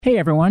Hey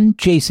everyone,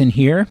 Jason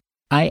here.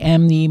 I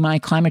am the My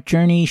Climate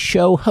Journey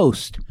show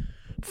host.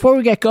 Before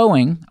we get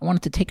going, I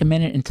wanted to take a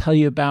minute and tell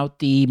you about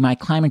the My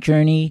Climate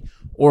Journey,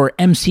 or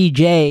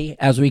MCJ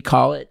as we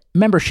call it,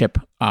 membership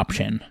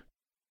option.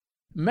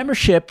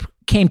 Membership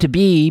came to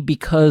be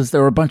because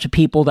there were a bunch of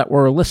people that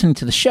were listening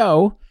to the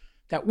show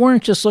that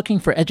weren't just looking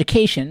for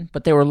education,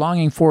 but they were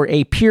longing for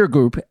a peer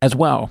group as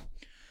well.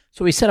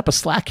 So we set up a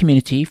Slack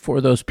community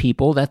for those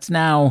people that's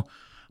now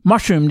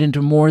mushroomed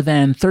into more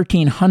than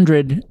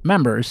 1,300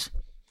 members.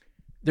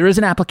 There is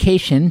an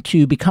application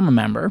to become a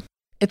member.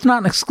 It's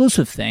not an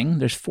exclusive thing.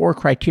 There's 4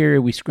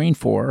 criteria we screen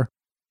for: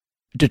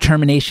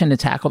 determination to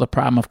tackle the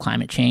problem of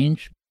climate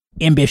change,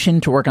 ambition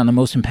to work on the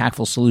most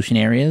impactful solution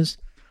areas,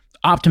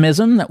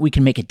 optimism that we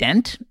can make a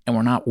dent and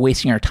we're not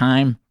wasting our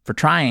time for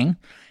trying,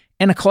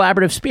 and a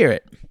collaborative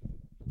spirit.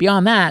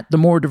 Beyond that, the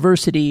more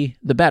diversity,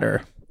 the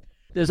better.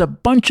 There's a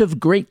bunch of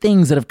great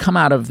things that have come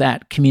out of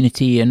that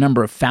community, a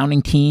number of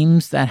founding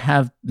teams that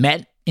have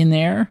met in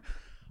there,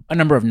 a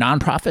number of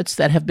nonprofits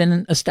that have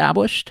been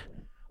established,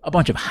 a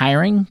bunch of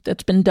hiring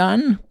that's been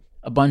done,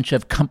 a bunch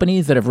of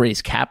companies that have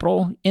raised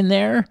capital in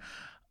there,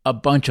 a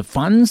bunch of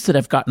funds that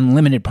have gotten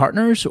limited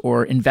partners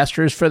or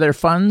investors for their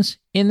funds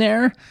in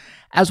there,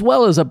 as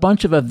well as a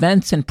bunch of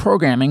events and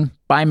programming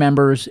by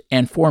members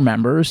and for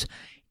members,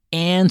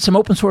 and some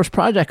open source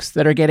projects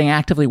that are getting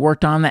actively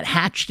worked on that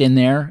hatched in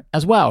there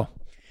as well.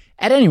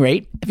 At any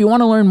rate, if you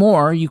want to learn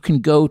more, you can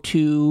go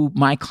to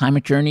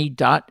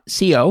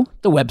myclimatejourney.co,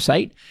 the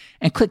website,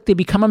 and click the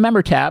Become a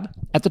Member tab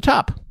at the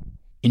top.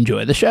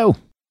 Enjoy the show.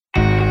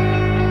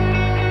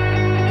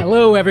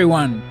 Hello,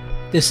 everyone.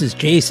 This is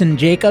Jason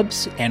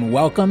Jacobs, and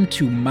welcome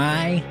to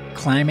My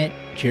Climate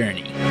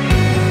Journey.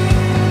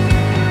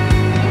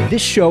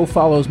 This show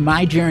follows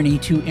my journey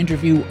to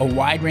interview a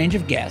wide range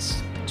of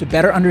guests to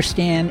better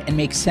understand and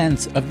make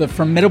sense of the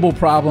formidable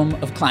problem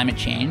of climate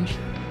change,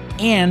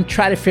 and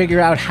try to figure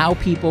out how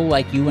people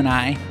like you and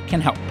I can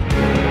help.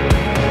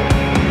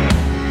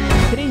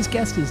 Today's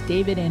guest is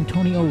David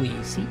Antonioli,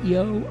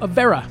 CEO of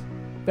Verra.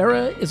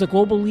 Verra is a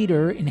global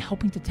leader in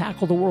helping to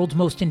tackle the world's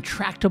most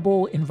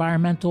intractable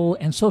environmental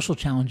and social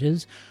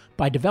challenges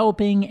by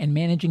developing and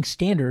managing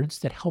standards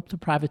that help the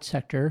private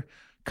sector,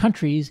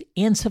 countries,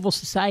 and civil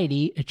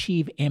society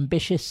achieve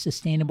ambitious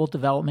sustainable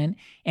development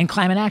and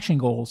climate action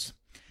goals.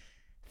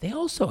 They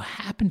also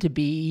happen to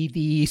be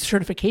the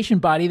certification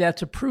body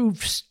that's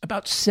approved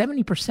about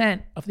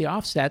 70% of the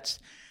offsets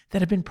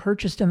that have been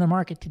purchased in the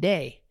market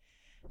today.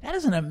 That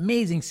is an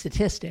amazing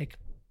statistic.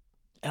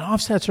 And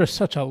offsets are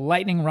such a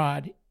lightning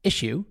rod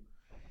issue,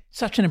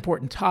 such an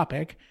important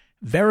topic.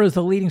 Verra is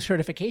the leading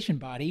certification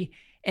body,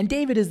 and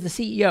David is the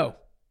CEO.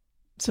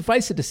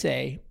 Suffice it to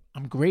say,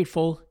 I'm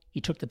grateful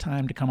he took the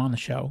time to come on the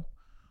show.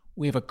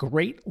 We have a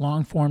great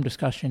long-form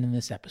discussion in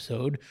this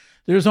episode.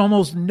 There's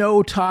almost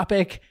no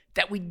topic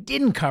that we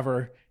didn't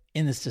cover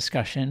in this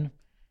discussion.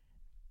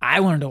 I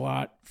learned a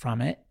lot from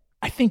it.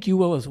 I think you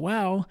will as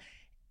well.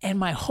 And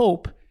my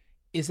hope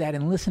is that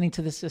in listening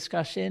to this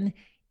discussion,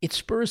 it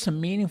spurs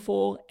some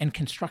meaningful and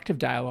constructive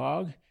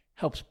dialogue,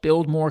 helps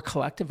build more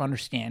collective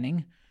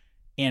understanding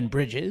and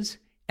bridges,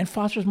 and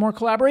fosters more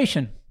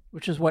collaboration,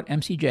 which is what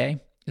MCJ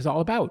is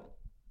all about.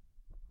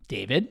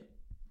 David,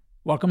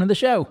 welcome to the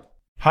show.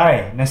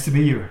 Hi, nice to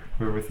be here.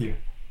 We're with you.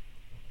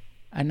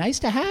 Nice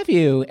to have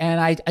you. And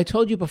I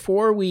told you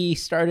before we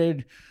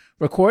started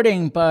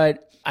recording,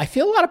 but I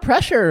feel a lot of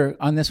pressure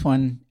on this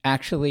one,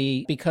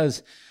 actually,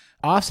 because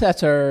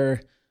offsets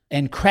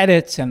and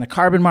credits and the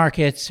carbon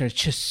markets are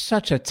just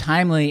such a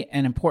timely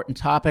and important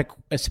topic,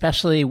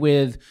 especially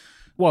with,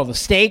 the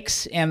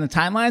stakes and the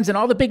timelines and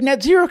all the big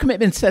net zero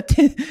commitments that,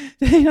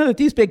 that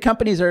these big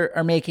companies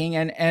are making.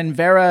 And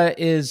Verra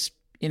is,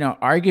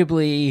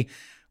 arguably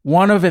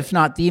one of, if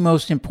not the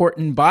most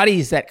important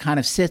bodies that kind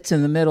of sits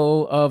in the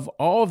middle of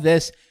all of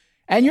this.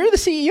 And you're the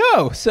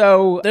CEO.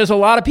 So there's a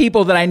lot of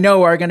people that I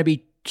know are going to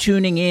be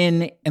tuning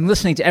in and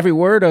listening to every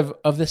word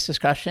of this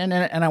discussion.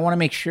 And I want to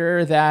make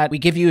sure that we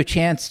give you a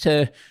chance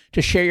to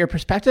share your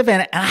perspective.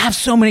 And I have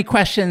so many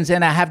questions,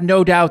 and I have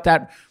no doubt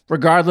that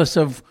regardless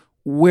of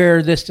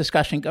where this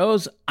discussion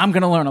goes, I'm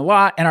going to learn a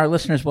lot, and our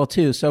listeners will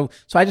too. So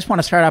I just want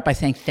to start out by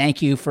saying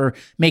thank you for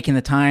making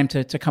the time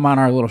to come on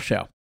our little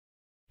show.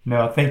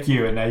 No, thank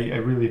you. And I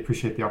really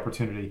appreciate the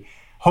opportunity.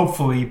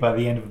 Hopefully, by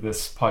the end of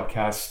this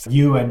podcast,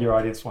 you and your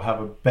audience will have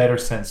a better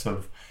sense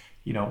of,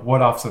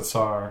 what offsets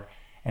are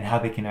and how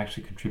they can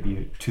actually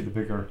contribute to the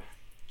bigger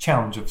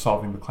challenge of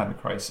solving the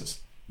climate crisis.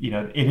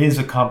 It is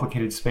a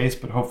complicated space,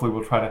 but hopefully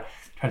we'll try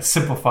to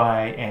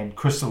simplify and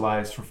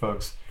crystallize for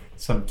folks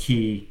some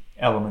key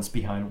elements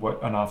behind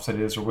what an offset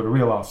is, or what a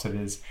real offset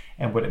is,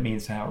 and what it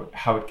means, and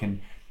how it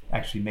can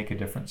actually make a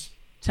difference.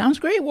 Sounds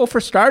great. Well, for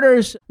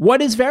starters,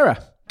 what is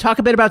Verra? Talk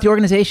a bit about the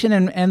organization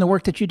and the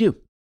work that you do.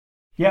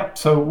 Yeah,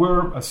 so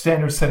we're a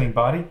standard-setting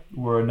body.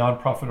 We're a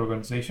nonprofit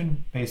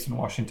organization based in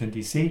Washington,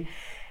 D.C.,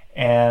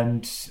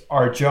 and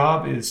our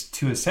job is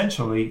to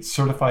essentially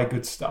certify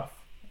good stuff,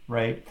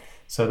 right?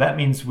 So that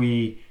means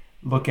we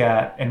look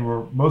at, and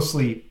we're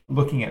mostly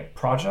looking at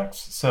projects,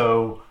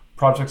 so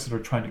projects that are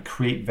trying to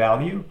create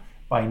value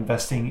by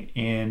investing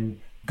in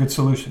good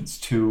solutions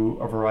to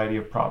a variety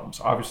of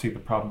problems. Obviously, the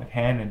problem at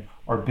hand and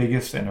our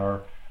biggest and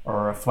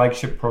our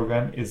flagship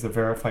program is the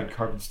Verified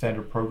Carbon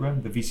Standard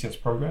program, the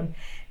VCS program,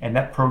 and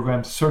that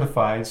program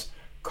certifies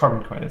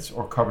carbon credits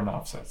or carbon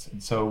offsets.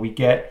 And so we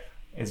get,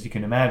 as you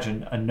can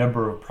imagine, a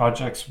number of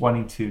projects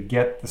wanting to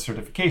get the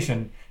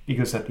certification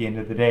because at the end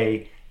of the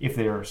day, if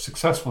they are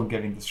successful in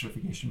getting the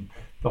certification,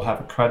 they'll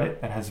have a credit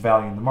that has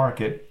value in the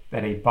market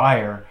that a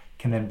buyer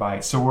can then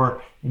buy. So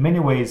we're, in many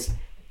ways,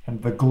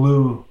 the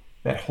glue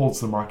that holds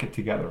the market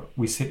together.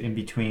 We sit in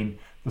between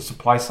the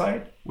supply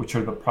side, which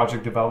are the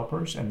project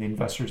developers and the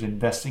investors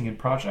investing in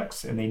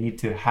projects, and they need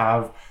to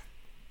have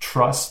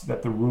trust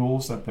that the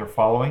rules that they're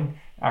following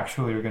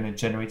actually are going to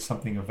generate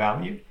something of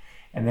value.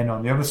 And then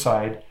on the other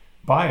side,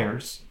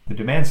 buyers, the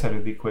demand side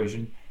of the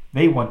equation,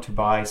 they want to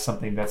buy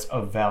something that's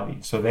of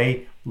value. So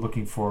they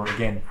looking for,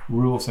 again,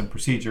 rules and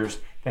procedures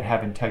that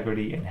have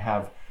integrity and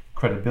have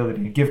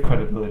credibility and give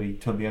credibility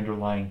to the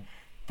underlying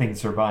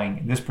things they're buying.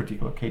 In this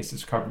particular case,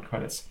 it's carbon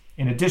credits.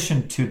 In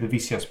addition to the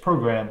VCS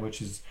program,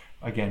 which is,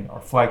 again,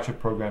 our flagship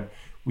program,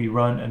 we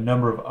run a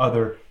number of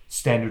other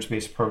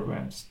standards-based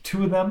programs.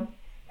 2 of them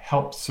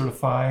help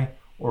certify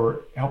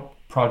or help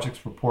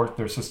projects report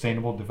their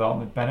sustainable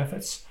development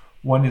benefits.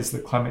 One is the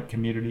Climate,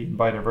 Community, and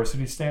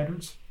Biodiversity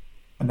Standards,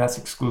 and that's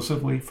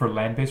exclusively for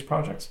land-based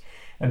projects.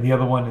 And the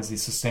other one is the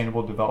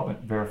Sustainable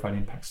Development Verified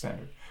Impact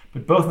Standard.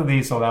 But both of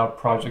these allow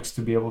projects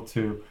to be able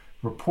to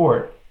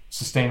report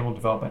sustainable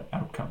development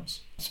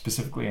outcomes,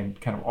 specifically in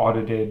kind of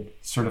audited,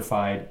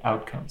 certified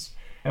outcomes.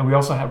 And we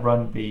also have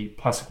run the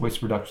Plastic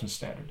Waste Reduction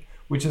Standard,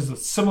 which is a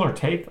similar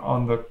take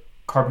on the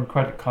carbon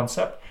credit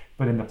concept,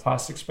 but in the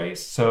plastic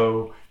space.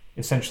 So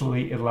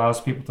essentially, it allows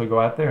people to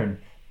go out there and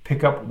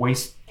pick up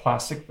waste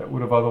plastic that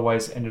would have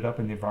otherwise ended up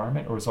in the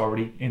environment or is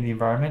already in the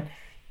environment,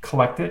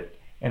 collect it,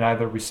 and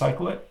either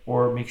recycle it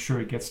or make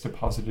sure it gets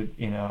deposited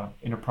in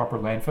a proper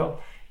landfill.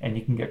 And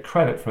you can get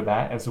credit for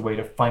that as a way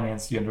to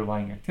finance the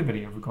underlying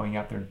activity of going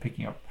out there and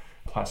picking up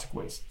plastic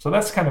waste. So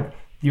that's kind of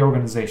the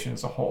organization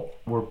as a whole.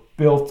 We're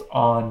built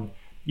on,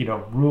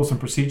 rules and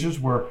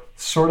procedures. We're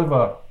sort of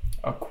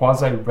a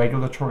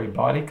quasi-regulatory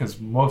body because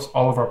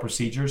all of our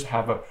procedures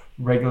have a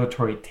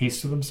regulatory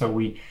taste to them. So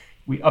we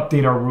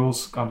update our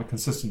rules on a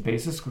consistent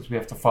basis because we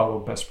have to follow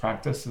best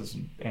practices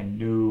and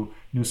new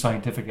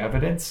scientific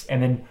evidence.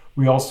 And then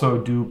we also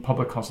do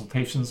public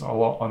consultations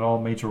on all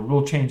major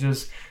rule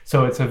changes.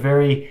 So it's a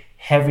very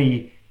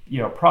heavy,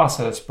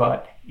 process,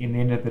 but in the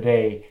end of the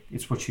day,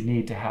 it's what you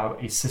need to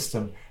have a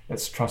system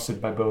that's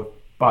trusted by both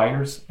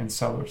buyers and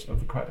sellers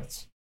of the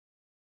credits.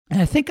 And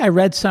I think I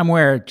read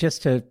somewhere,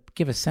 just to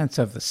give a sense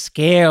of the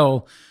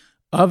scale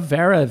of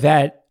Verra,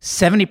 that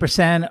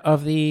 70%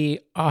 of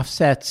the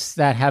offsets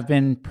that have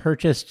been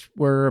purchased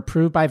were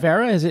approved by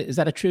Verra. Is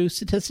that a true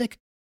statistic?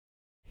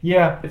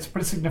 Yeah, it's a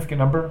pretty significant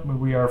number. I mean,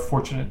 we are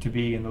fortunate to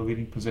be in the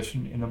leading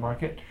position in the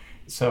market.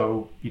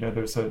 So,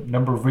 there's a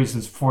number of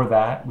reasons for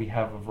that. We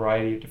have a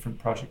variety of different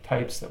project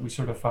types that we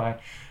certify,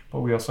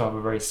 but we also have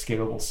a very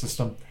scalable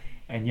system.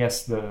 And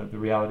yes, the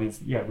reality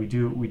is, we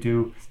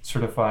do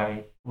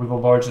certify. We're the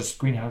largest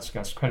greenhouse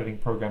gas crediting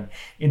program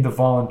in the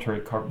voluntary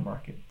carbon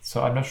market.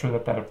 So I'm not sure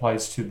that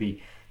applies to the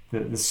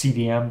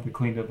CDM, the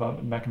Clean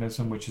Development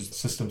Mechanism, which is the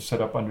system set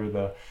up under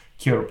the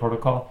Kyoto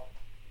Protocol.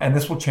 And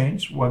this will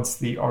change once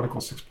the Article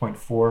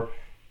 6.4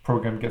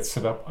 program gets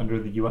set up under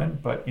the UN.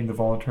 But in the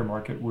voluntary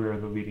market, we're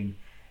the leading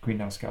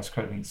greenhouse gas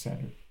crediting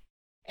standard.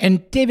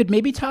 And David,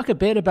 maybe talk a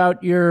bit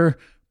about your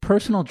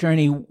personal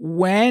journey.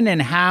 When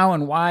and how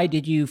and why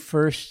did you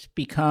first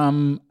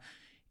become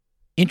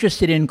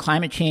interested in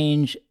climate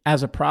change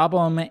as a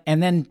problem?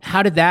 And then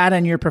how did that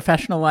and your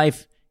professional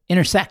life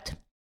intersect?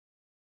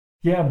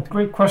 Yeah,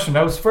 great question.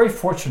 I was very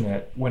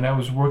fortunate when I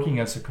was working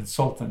as a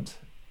consultant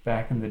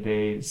back in the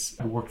days.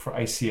 I worked for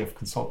ICF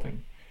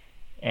Consulting.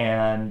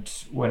 And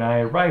when I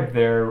arrived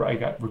there, I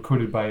got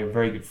recruited by a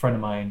very good friend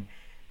of mine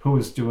who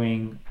was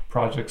doing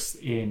projects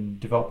in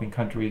developing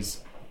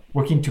countries,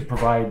 working to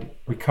provide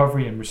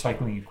recovery and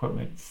recycling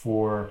equipment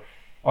for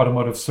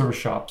automotive service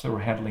shops that were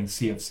handling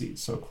CFCs,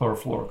 so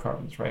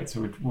chlorofluorocarbons, right?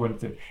 So we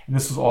went to, and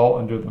this was all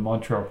under the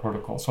Montreal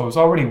Protocol. So I was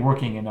already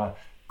working in a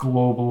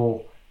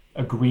global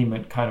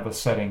agreement kind of a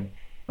setting.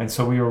 And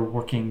so we were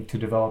working to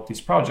develop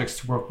these projects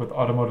to work with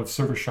automotive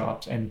service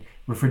shops and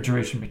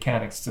refrigeration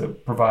mechanics to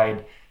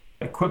provide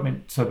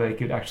equipment so they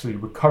could actually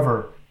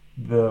recover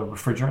the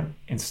refrigerant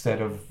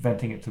instead of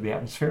venting it to the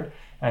atmosphere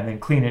and then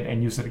clean it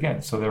and use it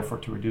again. So therefore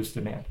to reduce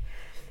demand.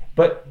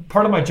 But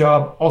part of my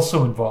job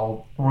also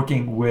involved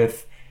working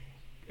with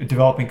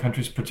developing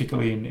countries,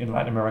 particularly in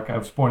Latin America. I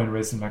was born and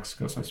raised in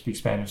Mexico, so I speak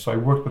Spanish. So I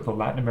worked with the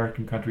Latin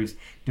American countries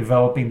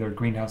developing their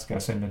greenhouse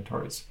gas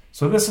inventories.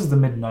 So this is the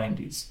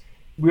mid-90s.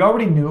 We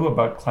already knew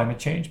about climate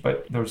change,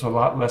 but there was a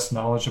lot less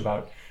knowledge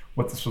about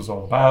what this was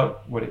all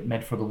about, what it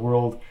meant for the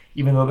world,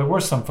 even though there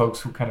were some folks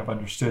who kind of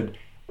understood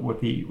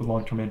what the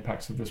long-term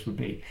impacts of this would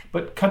be.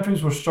 But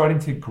countries were starting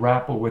to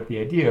grapple with the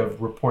idea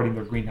of reporting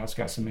their greenhouse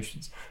gas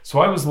emissions. So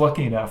I was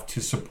lucky enough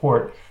to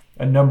support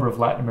a number of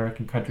Latin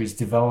American countries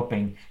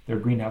developing their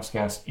greenhouse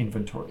gas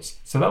inventories.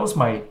 So that was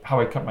how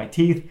I cut my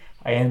teeth.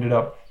 I ended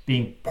up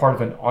being part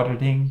of an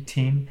auditing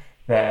team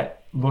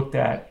that looked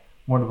at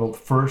one of the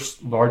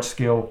first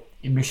large-scale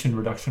emission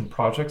reduction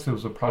projects. It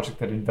was a project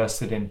that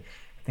invested in,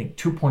 I think,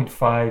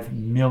 2.5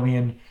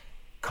 million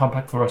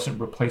compact fluorescent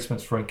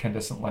replacements for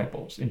incandescent light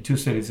bulbs in 2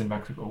 cities in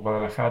Mexico,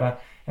 Guadalajara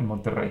and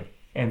Monterrey.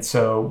 And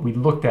so we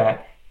looked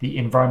at the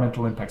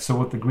environmental impact, so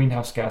what the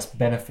greenhouse gas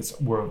benefits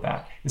were of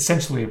that,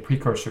 essentially a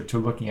precursor to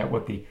looking at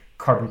what the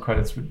carbon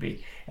credits would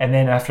be. And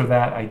then after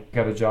that, I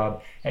got a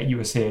job at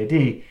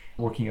USAID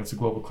working as a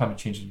global climate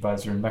change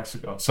advisor in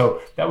Mexico.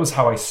 So that was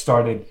how I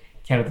started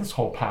kind of this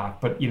whole path.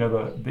 But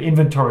the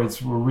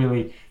inventories were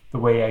really the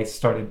way I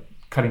started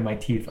cutting my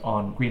teeth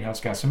on greenhouse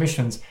gas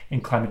emissions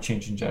and climate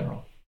change in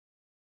general.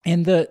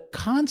 And the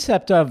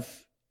concept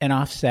of an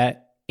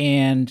offset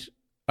and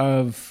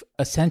of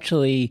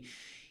essentially,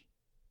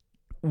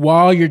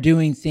 while you're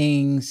doing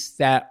things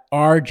that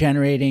are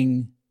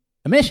generating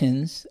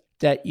emissions,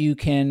 that you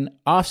can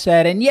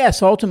offset. And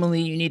yes,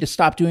 ultimately you need to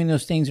stop doing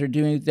those things or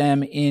doing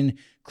them in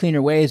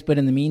cleaner ways. But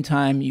in the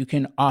meantime, you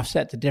can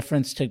offset the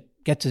difference to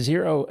get to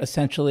zero,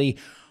 essentially.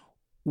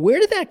 Where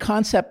did that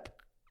concept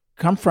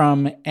come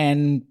from,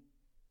 and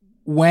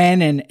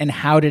when and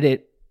how did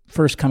it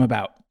first come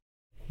about?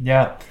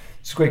 Yeah,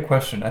 it's a great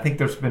question. I think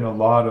there's been a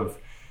lot of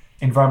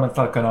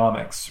environmental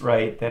economics,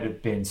 right, that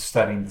have been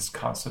studying this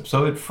concept.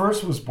 So it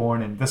first was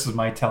born, and this is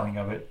my telling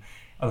of it.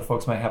 Other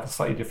folks might have a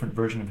slightly different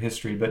version of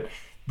history, but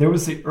there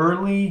was the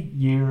early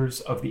years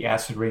of the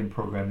acid rain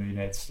program in the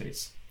United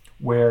States,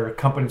 where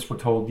companies were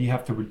told you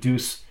have to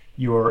reduce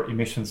your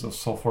emissions of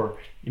sulfur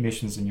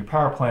emissions in your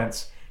power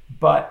plants,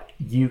 but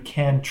you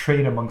can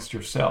trade amongst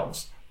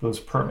yourselves those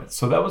permits.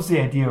 So that was the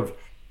idea of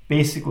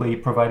basically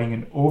providing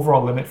an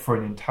overall limit for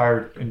an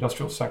entire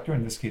industrial sector,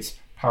 in this case,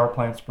 power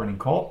plants burning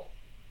coal.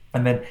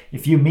 And then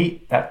if you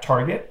meet that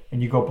target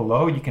and you go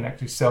below, you can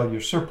actually sell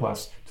your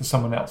surplus to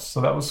someone else.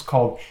 So that was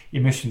called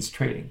emissions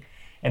trading.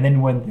 And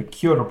then when the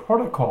Kyoto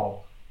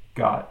Protocol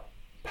got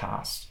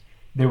passed,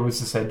 there was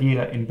this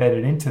idea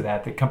embedded into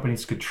that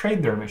companies could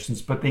trade their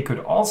emissions, but they could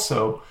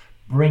also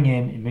bring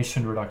in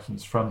emission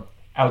reductions from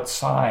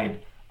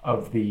outside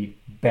of the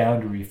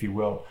boundary, if you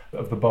will,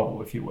 of the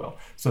bubble, if you will.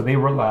 So they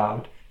were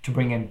allowed to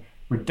bring in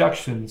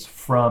reductions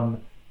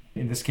from,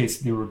 in this case,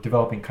 they were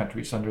developing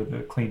countries under the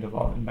clean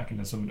development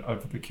mechanism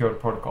of the Kyoto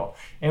Protocol.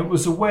 And it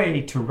was a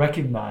way to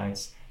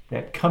recognize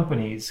that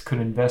companies could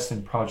invest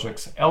in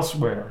projects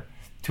elsewhere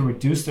to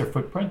reduce their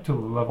footprint to the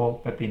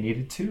level that they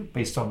needed to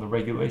based on the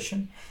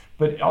regulation,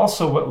 but it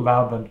also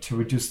allowed them to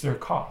reduce their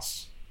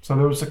costs. So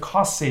there was a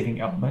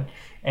cost-saving element,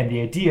 and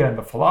the idea and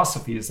the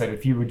philosophy is that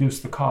if you reduce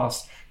the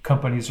cost,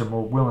 companies are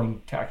more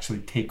willing to actually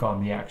take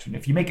on the action.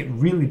 If you make it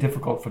really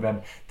difficult for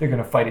them, they're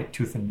going to fight it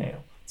tooth and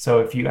nail. So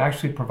if you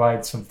actually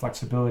provide some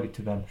flexibility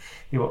to them,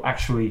 they will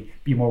actually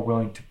be more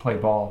willing to play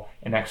ball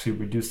and actually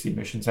reduce the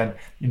emissions and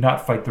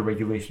not fight the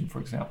regulation, for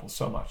example,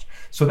 so much.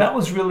 So that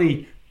was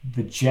really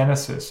the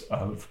genesis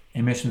of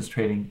emissions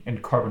trading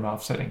and carbon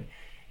offsetting.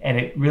 And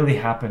it really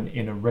happened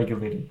in a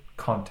regulated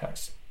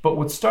context. But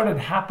what started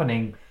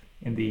happening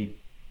in the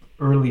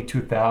early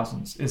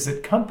 2000s is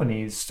that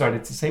companies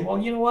started to say, well,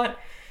 you know what?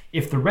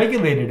 If the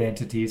regulated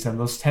entities, and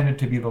those tended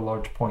to be the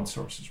large point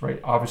sources, right?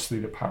 Obviously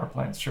the power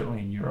plants, certainly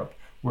in Europe,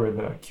 where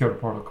the Kyoto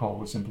Protocol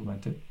was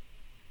implemented,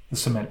 the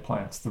cement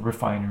plants, the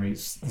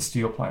refineries, the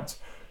steel plants.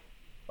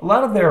 A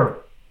lot of their,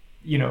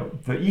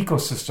 the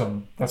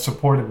ecosystem that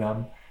supported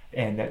them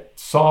and that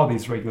saw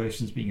these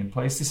regulations being in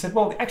place, they said,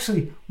 well,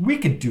 actually, we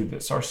could do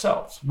this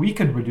ourselves. We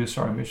could reduce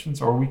our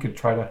emissions, or we could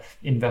try to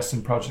invest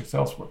in projects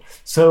elsewhere.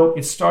 So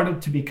it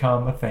started to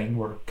become a thing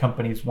where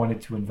companies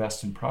wanted to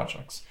invest in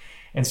projects.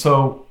 And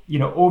so,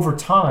 over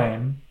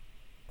time,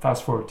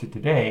 fast forward to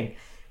today,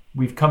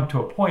 we've come to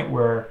a point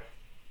where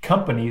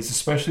companies,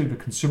 especially the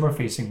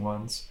consumer-facing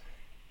ones,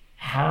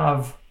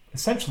 have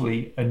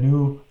essentially a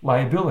new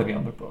liability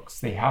on their books.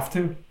 They have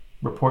to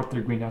report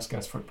their greenhouse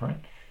gas footprint.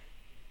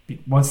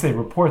 Once they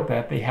report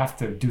that, they have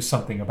to do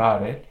something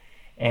about it.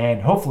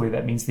 And hopefully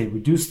that means they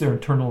reduce their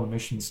internal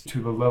emissions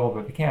to the level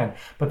that they can,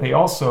 but they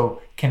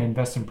also can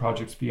invest in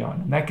projects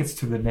beyond. And that gets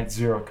to the net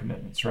zero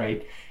commitments,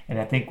 right? And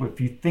I think if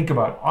you think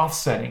about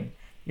offsetting,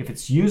 if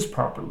it's used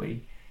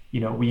properly,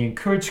 we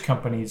encourage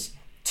companies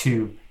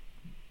to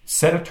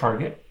set a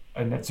target,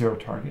 a net zero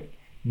target,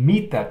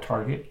 meet that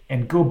target,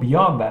 and go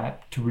beyond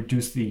that to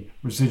reduce the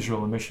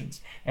residual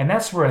emissions. And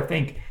that's where I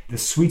think the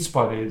sweet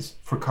spot is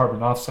for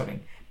carbon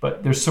offsetting.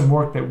 But there's some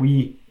work that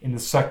we in the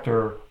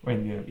sector, or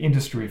in the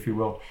industry, if you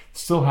will,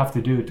 still have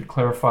to do to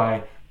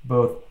clarify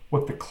both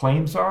what the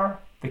claims are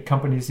that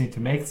companies need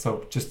to make.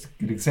 So just a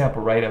good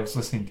example, right? I was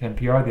listening to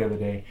NPR the other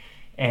day,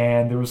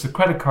 and there was a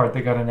credit card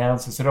that got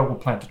announced and said, oh, we'll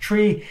plant a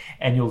tree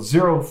and you'll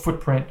zero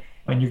footprint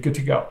and you're good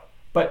to go.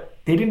 But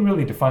they didn't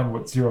really define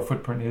what zero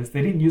footprint is.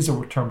 They didn't use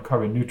the term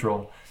carbon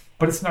neutral,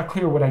 but it's not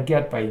clear what I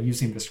get by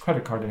using this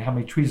credit card and how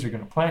many trees are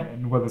going to plant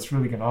and whether it's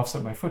really going to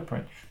offset my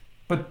footprint.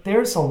 But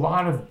there's a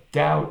lot of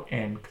doubt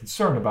and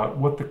concern about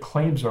what the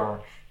claims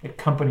are that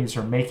companies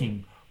are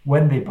making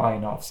when they buy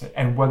an offset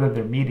and whether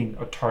they're meeting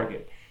a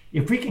target.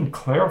 If we can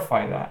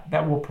clarify that,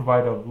 that will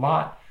provide a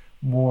lot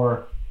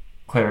more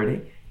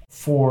clarity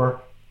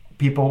for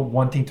people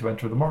wanting to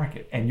enter the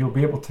market. And you'll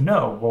be able to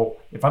know, well,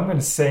 if I'm going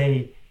to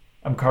say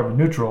I'm carbon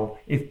neutral,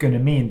 it's going to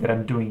mean that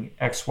I'm doing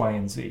X, Y,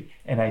 and Z.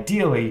 And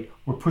ideally,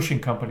 we're pushing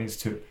companies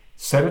to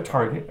set a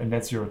target, a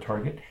net zero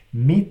target,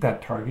 meet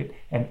that target,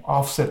 and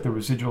offset the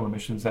residual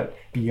emissions that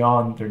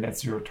beyond their net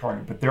zero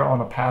target. But they're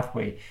on a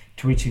pathway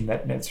to reaching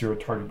that net zero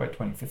target by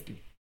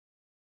 2050.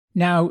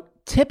 Now,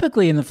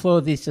 typically in the flow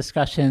of these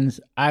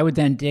discussions, I would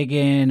then dig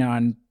in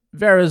on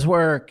Verra's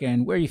work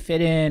and where you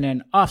fit in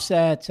and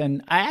offsets.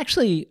 And I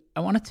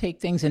want to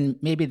take things in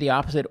maybe the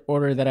opposite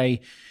order that I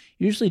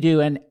usually do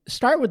and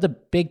start with the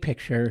big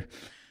picture.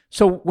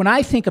 So when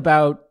I think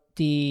about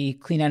the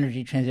clean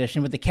energy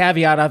transition, with the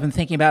caveat of I'm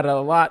thinking about it a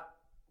lot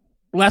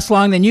less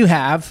long than you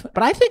have,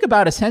 but I think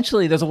about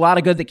essentially there's a lot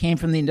of good that came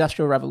from the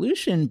Industrial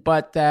Revolution,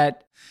 but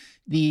that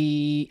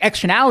the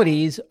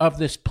externalities of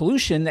this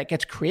pollution that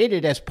gets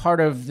created as part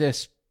of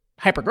this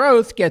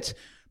hypergrowth gets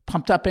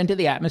pumped up into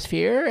the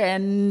atmosphere,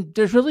 and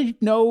there's really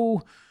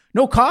no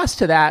cost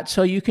to that.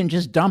 So you can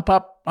just dump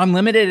up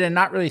unlimited and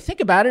not really think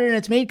about it. And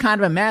it's made kind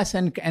of a mess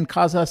and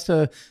cause us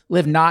to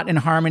live not in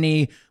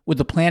harmony with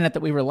the planet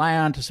that we rely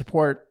on to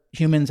support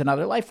humans and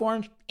other life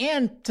forms,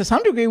 and to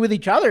some degree with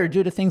each other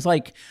due to things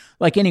like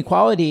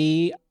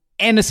inequality.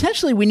 And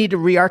essentially we need to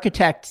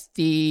re-architect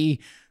the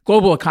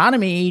global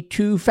economy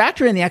to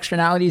factor in the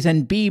externalities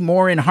and be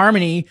more in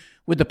harmony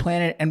with the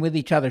planet and with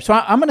each other. So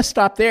I'm going to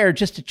stop there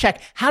just to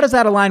check, how does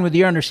that align with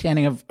your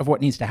understanding of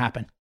what needs to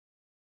happen?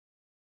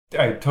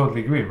 I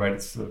totally agree, right?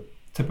 It's the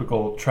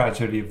typical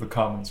tragedy of the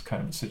commons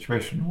kind of a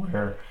situation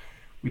where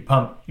we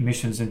pump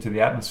emissions into the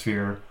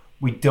atmosphere,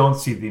 we don't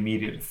see the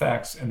immediate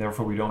effects, and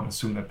therefore we don't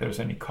assume that there's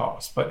any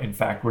cost. But in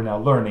fact, we're now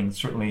learning,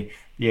 certainly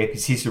the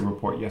IPCC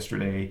report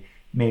yesterday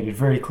made it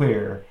very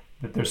clear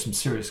that there's some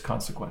serious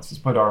consequences.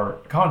 But our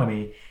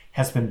economy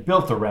has been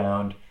built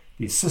around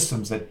these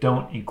systems that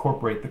don't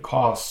incorporate the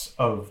costs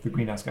of the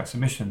greenhouse gas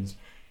emissions,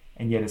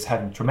 and yet it's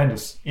having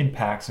tremendous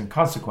impacts and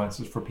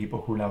consequences for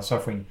people who are now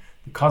suffering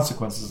the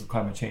consequences of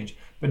climate change.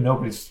 But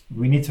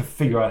we need to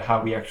figure out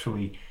how we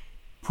actually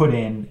put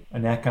in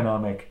an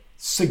economic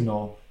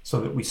signal so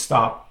that we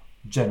stop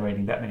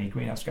generating that many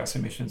greenhouse gas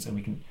emissions and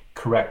we can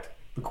correct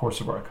the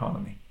course of our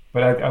economy.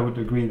 But I would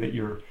agree that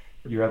you're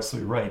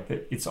absolutely right,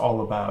 that it's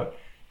all about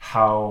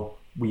how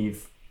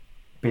we've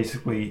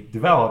basically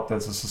developed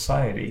as a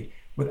society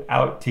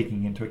without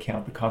taking into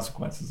account the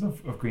consequences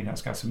of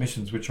greenhouse gas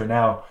emissions, which are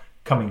now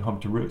coming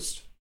home to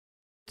roost.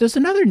 There's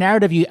another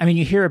narrative you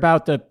hear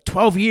about the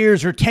 12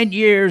 years or 10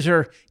 years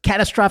or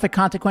catastrophic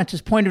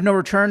consequences, point of no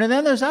return. And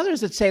then there's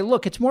others that say,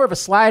 look, it's more of a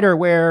slider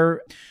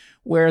where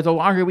the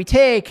longer we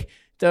take,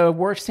 the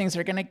worse things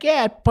are going to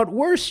get. But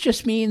worse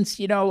just means,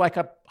 like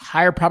a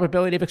higher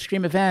probability of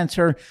extreme events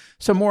or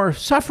some more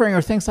suffering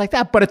or things like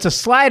that. But it's a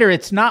slider.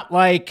 It's not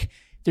like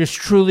there's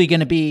truly going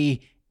to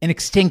be an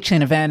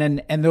extinction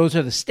event and those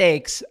are the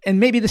stakes.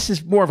 And maybe this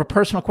is more of a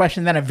personal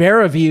question than a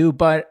Verra view,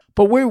 but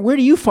where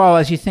do you fall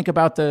as you think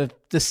about the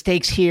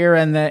stakes here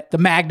and the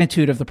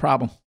magnitude of the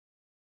problem?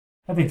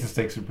 I think the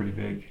stakes are pretty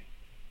big.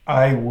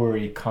 I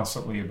worry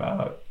constantly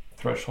about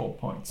threshold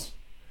points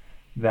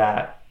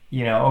that,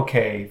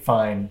 okay,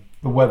 fine,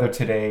 the weather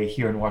today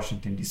here in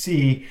Washington,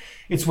 D.C.,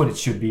 it's what it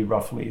should be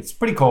roughly. It's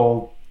pretty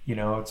cold,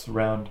 it's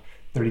around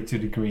 32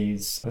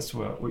 degrees. That's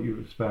what you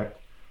expect.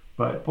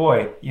 But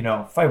boy,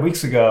 5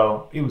 weeks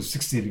ago, it was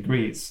 60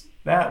 degrees.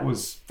 That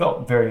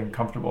felt very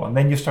uncomfortable. And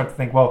then you start to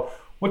think, well,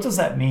 what does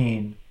that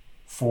mean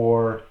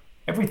for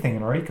everything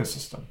in our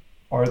ecosystem?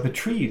 Are the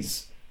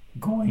trees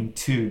going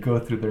to go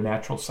through their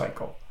natural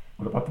cycle?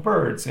 What about the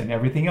birds and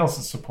everything else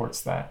that supports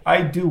that?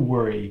 I do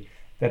worry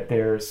that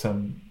there's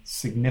some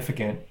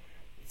significant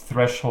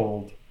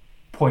threshold,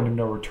 point of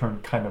no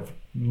return kind of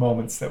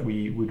moments that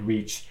we would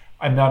reach.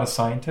 I'm not a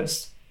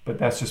scientist, but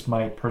that's just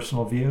my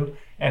personal view.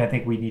 And I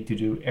think we need to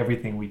do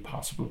everything we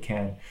possibly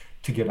can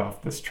to get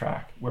off this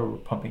track where we're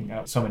pumping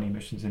out so many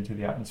emissions into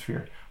the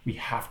atmosphere. We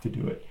have to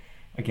do it.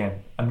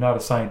 Again, I'm not a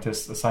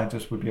scientist. A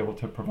scientist would be able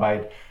to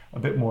provide a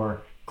bit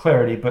more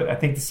clarity, but I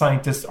think the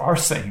scientists are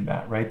saying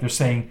that, right? They're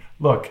saying,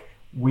 look,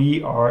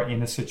 we are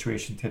in a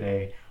situation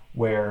today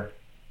where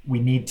we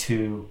need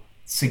to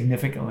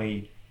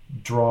significantly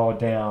draw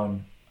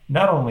down,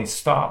 not only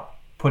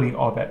stop putting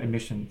all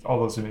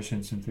those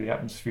emissions into the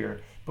atmosphere,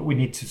 but we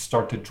need to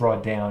start to draw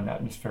down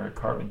atmospheric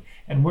carbon.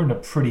 And we're in a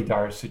pretty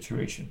dire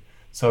situation.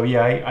 So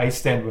yeah, I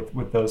stand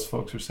with those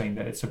folks who are saying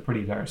that it's a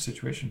pretty dire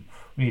situation.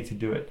 We need to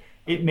do it.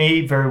 It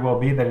may very well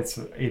be that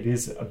it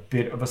is a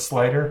bit of a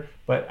slider,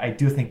 but I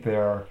do think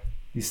there are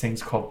these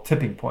things called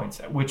tipping points,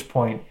 at which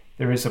point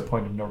there is a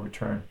point of no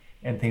return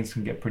and things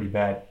can get pretty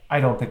bad. I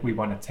don't think we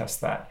want to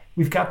test that.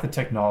 We've got the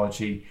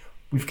technology.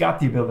 We've got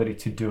the ability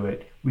to do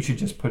it. We should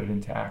just put it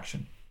into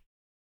action.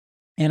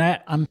 And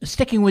I'm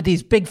sticking with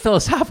these big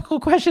philosophical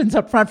questions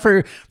up front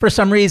for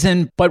some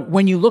reason. But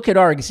when you look at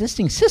our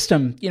existing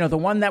system, the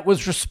one that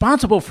was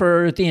responsible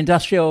for the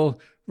Industrial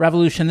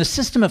revolution, the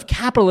system of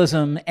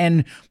capitalism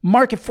and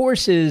market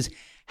forces,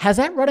 has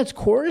that run its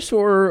course,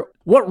 or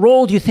what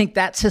role do you think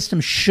that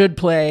system should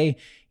play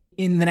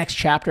in the next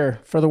chapter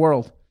for the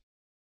world?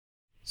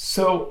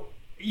 So,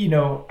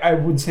 I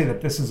wouldn't say that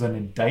this is an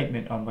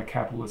indictment on the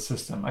capitalist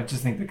system. I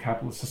just think the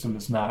capitalist system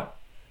is not,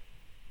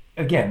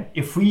 again,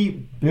 if we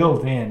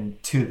build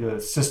into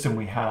the system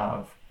we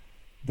have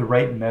the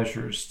right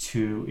measures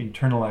to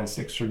internalize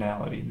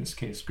externality, in this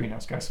case,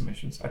 greenhouse gas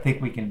emissions, I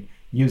think we can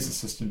use the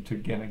system to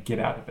get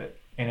out of it.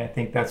 And I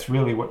think that's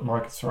really what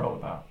markets are all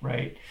about,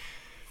 right?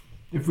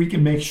 If we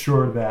can make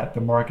sure that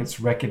the markets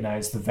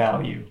recognize the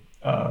value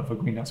of a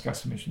greenhouse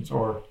gas emissions,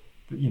 or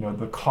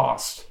the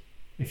cost,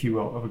 if you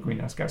will, of a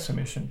greenhouse gas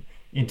emission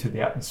into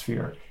the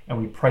atmosphere, and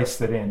we price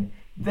that in,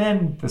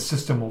 then the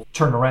system will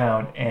turn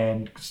around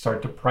and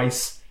start to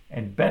price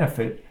and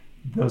benefit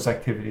those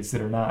activities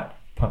that are not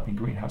pumping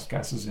greenhouse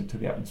gases into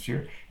the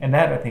atmosphere. And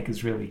that, I think,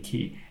 is really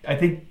key.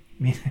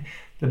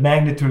 The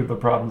magnitude of the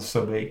problem is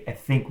so big, I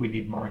think we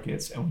need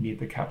markets and we need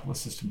the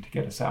capitalist system to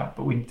get us out,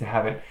 but we need to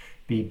have it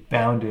be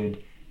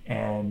bounded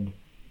and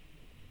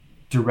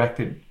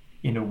directed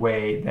in a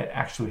way that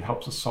actually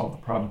helps us solve the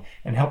problem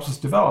and helps us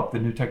develop the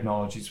new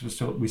technologies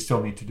we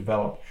still need to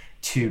develop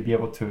to be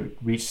able to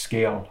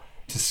scale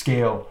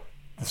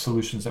the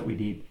solutions that we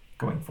need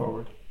going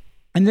forward.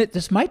 And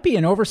this might be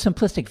an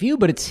oversimplistic view,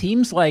 but it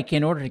seems like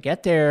in order to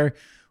get there,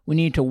 we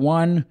need to,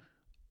 one,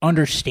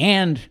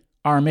 understand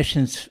our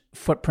emissions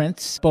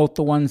footprints, both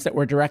the ones that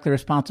we're directly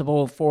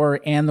responsible for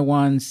and the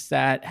ones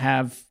that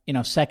have,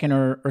 second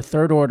or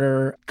third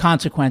order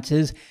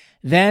consequences.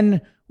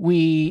 Then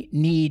we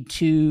need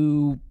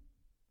to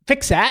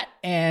fix that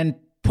and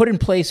put in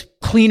place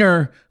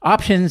cleaner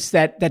options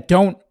that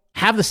don't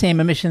have the same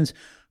emissions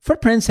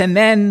footprints. And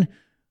then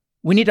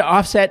we need to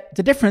offset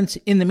the difference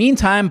in the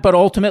meantime, but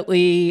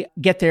ultimately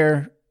get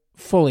there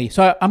fully.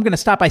 So I'm going to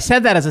stop. I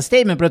said that as a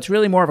statement, but it's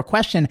really more of a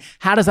question.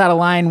 How does that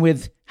align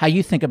with how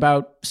you think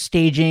about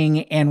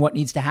staging and what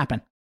needs to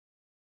happen?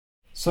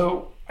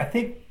 So I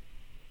think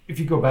if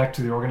you go back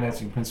to the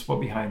organizing principle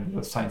behind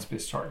the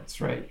science-based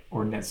targets, right,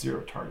 or net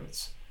zero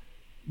targets,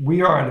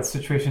 we are at a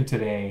situation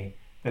today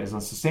that is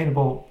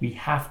unsustainable. We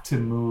have to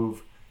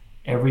move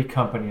every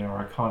company in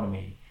our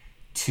economy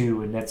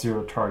to a net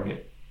zero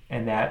target.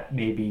 And that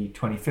may be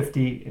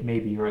 2050, it may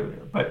be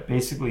earlier. But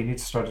basically, you need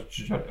to start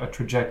a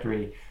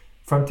trajectory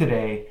from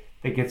today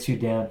that gets you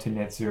down to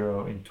net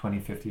zero in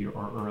 2050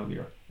 or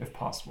earlier, if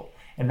possible.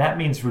 And that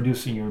means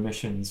reducing your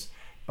emissions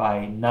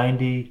by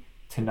 90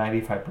 to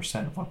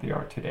 95% of what they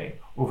are today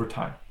over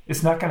time.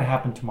 It's not going to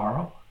happen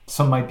tomorrow.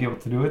 Some might be able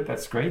to do it,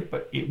 that's great,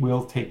 but it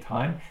will take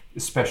time,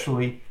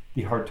 especially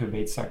the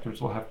hard-to-abate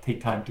sectors will have to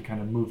take time to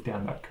kind of move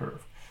down that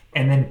curve.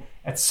 And then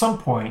at some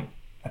point,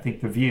 I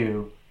think the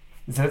view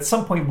is that at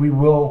some point we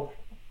will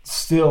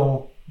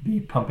still be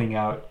pumping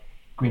out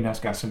greenhouse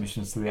gas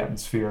emissions to the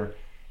atmosphere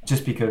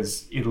just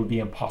because it'll be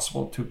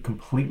impossible to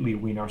completely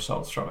wean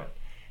ourselves from it.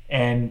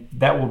 And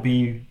that will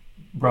be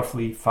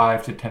roughly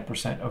 5 to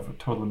 10% of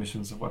total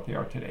emissions of what they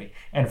are today.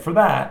 And for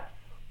that,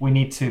 we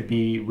need to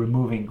be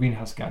removing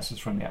greenhouse gases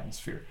from the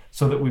atmosphere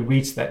so that we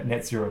reach that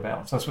net zero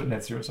balance. That's what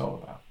net zero is all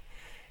about.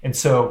 And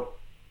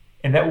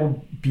that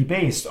will be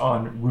based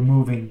on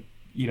removing,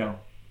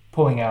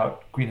 pulling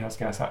out greenhouse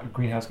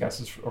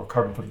gases or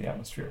carbon from the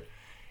atmosphere.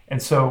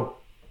 And so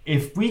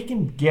if we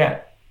can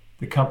get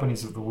the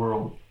companies of the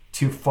world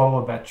to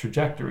follow that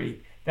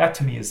trajectory, that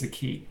to me is the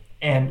key.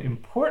 And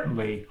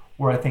importantly,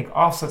 where I think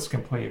offsets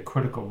can play a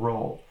critical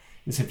role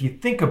is if you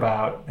think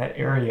about that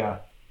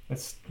area,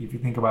 if you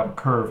think about a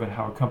curve and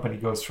how a company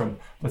goes from,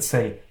 let's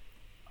say,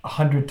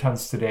 100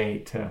 tons today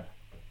to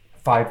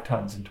 5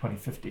 tons in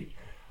 2050,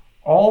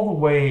 all the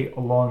way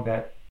along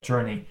that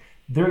journey,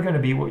 they're going to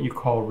be what you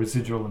call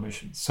residual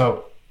emissions.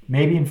 So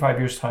maybe in 5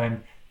 years'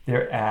 time,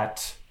 they're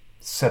at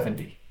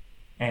 70.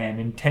 And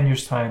in 10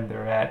 years' time,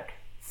 they're at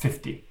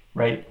 50,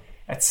 right?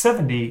 At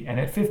 70 and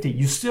at 50,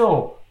 you're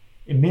still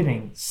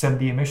emitting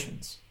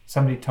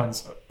 70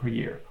 tons per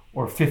year,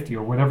 or 50,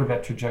 or whatever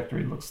that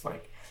trajectory looks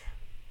like.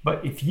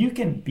 But if you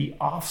can be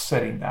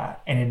offsetting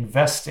that and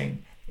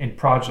investing in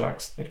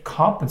projects that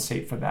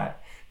compensate for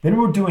that, then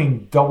we're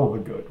doing double the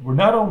good. We're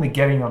not only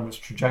getting on this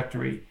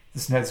trajectory,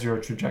 this net zero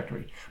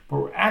trajectory, but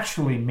we're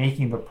actually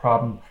making the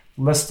problem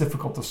less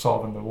difficult to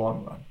solve in the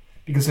long run.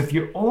 Because if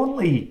you're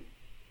only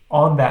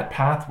on that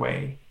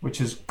pathway,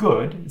 which is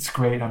good, it's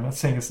great, I'm not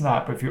saying it's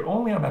not, but if you're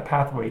only on that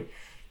pathway,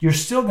 you're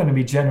still going to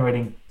be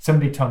generating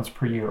 70 tons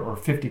per year or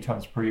 50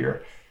 tons per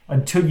year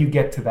until you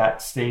get to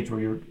that stage where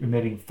you're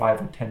emitting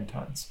 5 or 10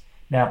 tons.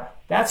 Now,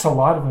 that's a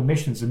lot of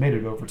emissions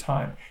emitted over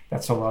time.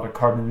 That's a lot of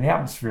carbon in the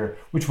atmosphere,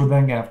 which we're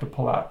then going to have to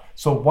pull out.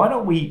 So why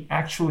don't we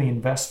actually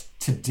invest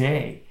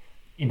today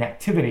in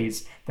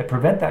activities that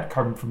prevent that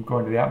carbon from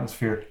going to the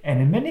atmosphere, and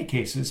in many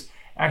cases,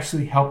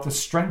 actually help to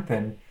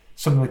strengthen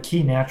some of the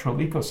key natural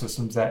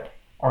ecosystems that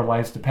our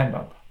lives depend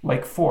on,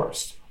 like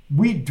forest.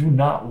 We do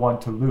not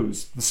want to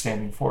lose the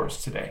standing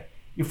forest today.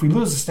 If we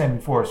lose the standing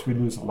forest, we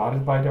lose a lot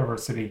of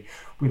biodiversity.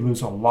 We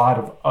lose a lot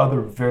of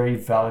other very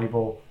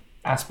valuable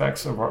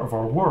aspects of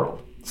our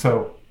world.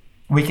 So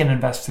We can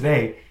invest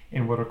today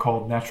in what are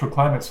called natural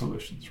climate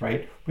solutions,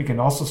 right? We can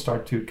also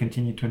start to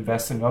continue to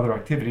invest in other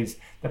activities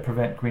that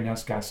prevent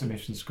greenhouse gas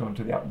emissions going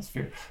to the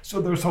atmosphere. So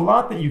there's a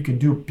lot that you can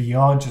do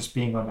beyond just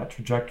being on that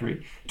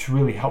trajectory to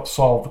really help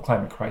solve the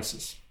climate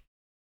crisis.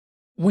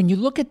 When you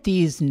look at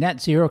these net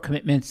zero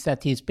commitments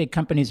that these big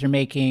companies are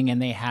making, and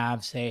they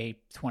have, say,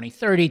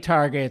 2030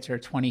 targets or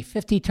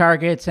 2050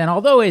 targets, and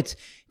although it's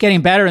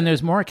getting better and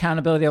there's more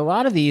accountability, a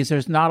lot of these,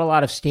 there's not a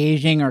lot of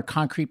staging or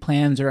concrete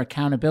plans or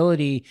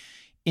accountability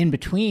in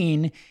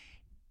between.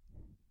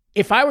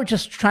 If I were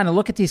just trying to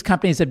look at these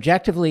companies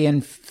objectively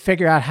and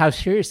figure out how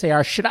serious they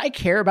are, should I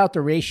care about the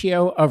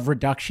ratio of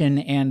reduction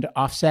and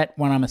offset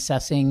when I'm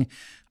assessing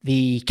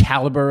the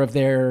caliber of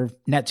their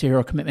net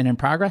zero commitment and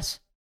progress?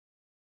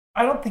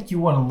 I don't think you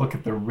want to look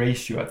at the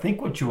ratio. I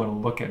think what you want to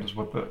look at is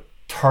what the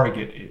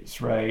target is,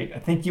 right? I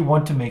think you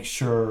want to make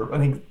sure,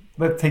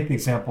 let's take the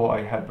example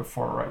I had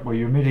before, right? Where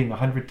you're emitting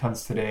 100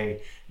 tons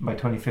today, and by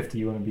 2050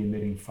 you want to be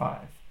emitting 5.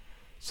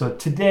 So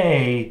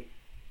today,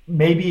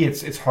 maybe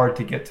it's hard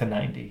to get to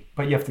 90,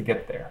 but you have to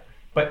get there.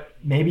 But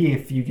maybe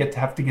if you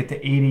have to get to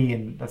 80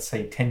 in, let's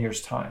say, 10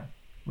 years' time,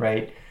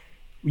 right?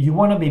 You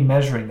want to be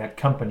measuring that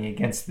company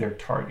against their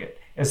target.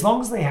 As long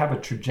as they have a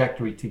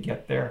trajectory to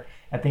get there,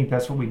 I think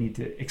that's what we need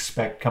to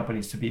expect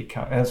companies to be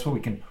accountable. That's what we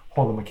can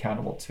hold them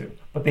accountable to.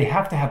 But they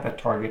have to have that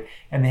target,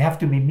 and they have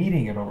to be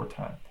meeting it over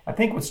time. I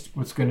think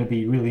what's going to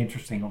be really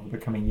interesting over the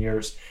coming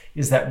years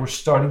is that we're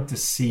starting to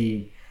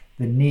see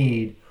the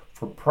need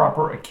for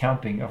proper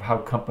accounting of how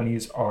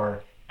companies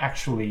are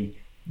actually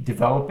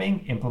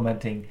developing,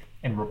 implementing,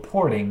 and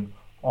reporting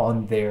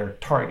on their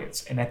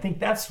targets. And I think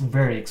that's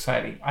very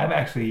exciting. I'm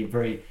actually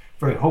very,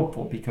 very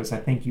hopeful because I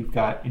think you've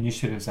got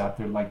initiatives out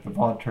there like the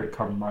Voluntary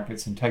Carbon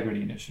Markets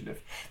Integrity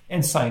Initiative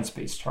and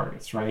Science-Based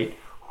Targets, right?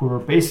 Who are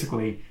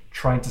basically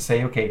trying to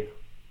say, okay,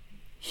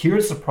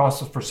 here's the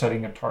process for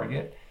setting a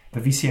target.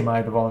 The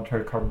VCMI, the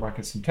Voluntary Carbon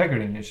Markets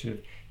Integrity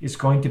Initiative, is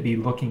going to be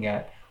looking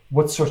at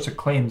what sorts of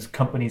claims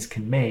companies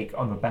can make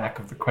on the back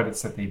of the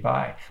credits that they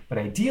buy. But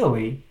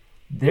ideally,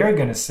 they're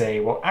going to say,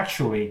 well,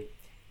 actually,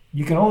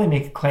 you can only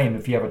make a claim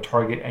if you have a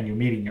target and you're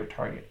meeting your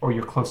target or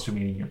you're close to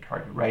meeting your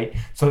target, right?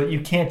 So that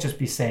you can't just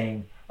be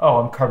saying, oh,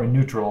 I'm carbon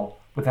neutral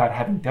without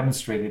having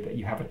demonstrated that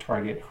you have a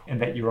target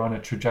and that you're on a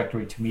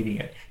trajectory to meeting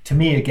it. To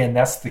me, again,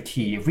 that's the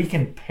key. If we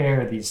can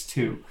pair these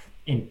two,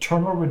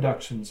 internal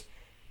reductions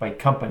by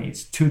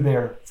companies to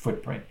their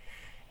footprint,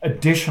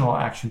 additional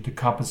action to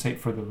compensate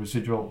for the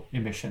residual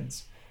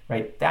emissions,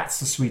 right? That's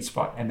the sweet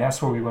spot. And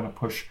that's where we want to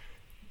push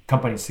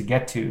companies to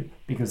get to,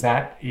 because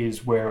that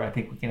is where I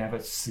think we can have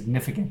a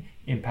significant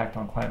impact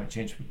on climate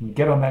change. We can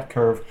get on that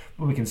curve,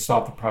 but we can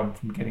stop the problem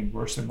from getting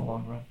worse in the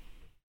long run.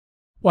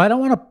 Well, I don't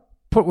want to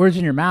put words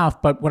in your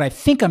mouth, but what I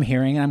think I'm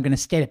hearing, and I'm going to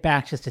state it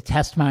back just to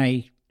test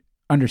my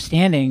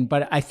understanding,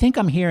 but I think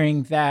I'm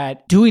hearing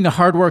that doing the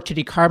hard work to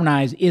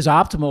decarbonize is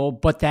optimal,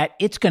 but that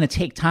it's going to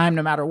take time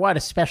no matter what,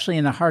 especially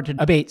in the hard to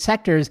abate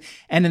sectors.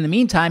 And in the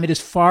meantime, it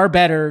is far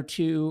better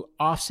to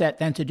offset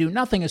than to do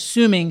nothing,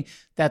 assuming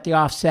that the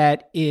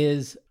offset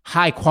is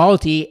high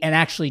quality and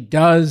actually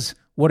does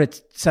what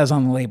it says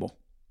on the label.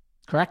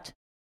 Correct?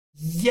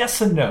 Yes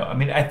and no. I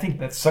mean, I think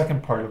that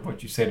second part of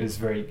what you said is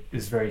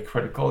very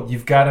critical.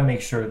 You've got to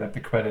make sure that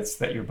the credits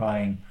that you're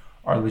buying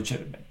are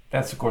legitimate.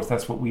 That's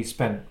what we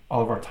spend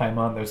all of our time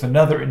on. There's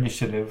another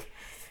initiative,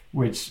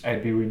 which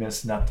I'd be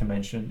remiss not to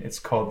mention. It's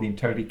called the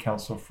Integrity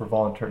Council for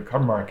Voluntary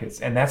Carbon Markets,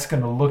 and that's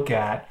going to look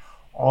at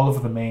all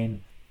of the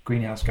main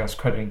greenhouse gas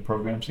crediting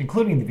programs,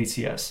 including the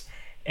VCS,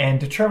 and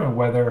determine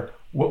whether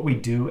what we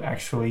do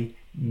actually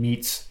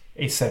meets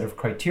a set of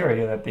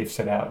criteria that they've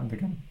set out,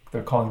 and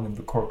they're calling them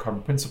the core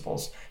carbon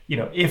principles. You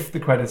know, if the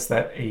credits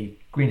that a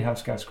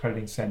greenhouse gas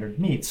crediting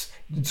standard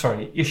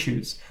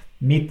issues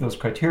meet those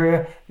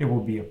criteria, it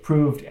will be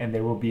approved, and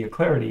there will be a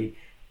clarity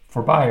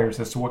for buyers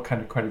as to what kind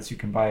of credits you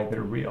can buy that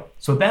are real.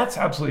 So that's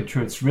absolutely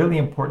true. It's really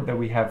important that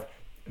we have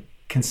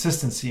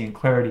consistency and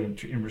clarity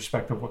in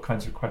respect of what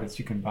kinds of credits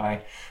you can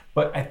buy.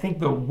 But I think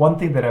the one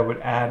thing that I would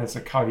add as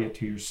a caveat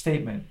to your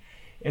statement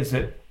is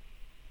that,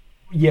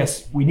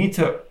 yes, we need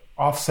to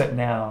offset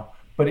now,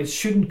 but it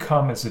shouldn't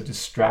come as a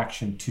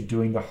distraction to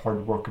doing the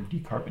hard work of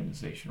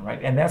decarbonization,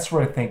 right? And that's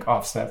where I think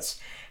offsets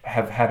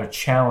have had a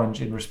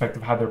challenge in respect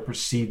of how they're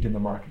perceived in the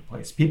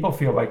marketplace. People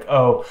feel like,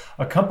 oh,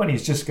 a company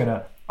is just going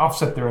to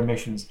offset their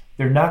emissions.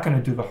 They're not going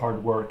to do the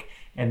hard work,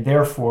 and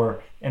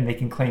they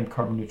can claim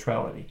carbon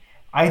neutrality.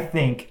 I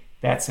think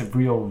that's a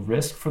real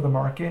risk for the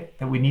market,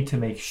 that we need to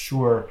make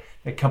sure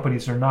that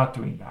companies are not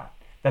doing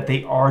that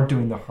they are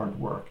doing the hard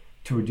work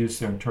to reduce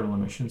their internal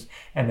emissions,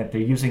 and that they're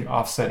using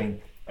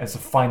offsetting as a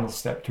final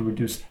step to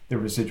reduce their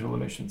residual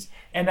emissions.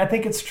 And I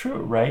think it's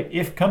true, right?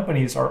 If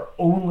companies are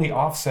only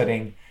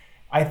offsetting,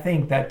 I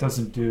think that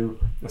doesn't do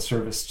a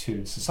service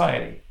to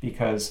society,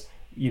 because,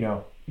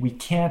 we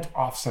can't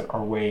offset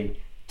our way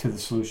to the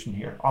solution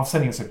here.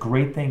 Offsetting is a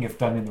great thing if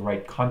done in the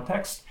right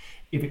context,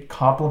 if it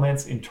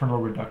complements internal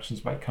reductions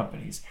by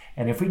companies.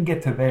 And if we can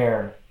get to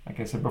there, like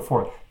I said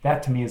before,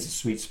 that to me is a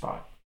sweet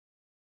spot.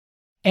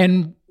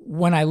 And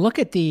when I look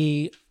at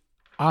the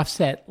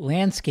offset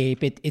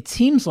landscape, it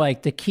seems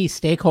like the key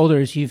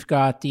stakeholders, you've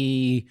got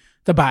the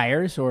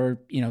buyers, or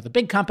the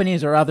big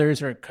companies, or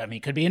others, or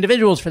could be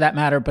individuals for that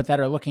matter, but that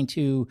are looking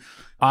to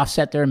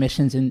offset their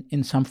emissions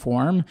in some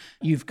form.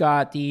 You've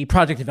got the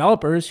project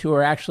developers who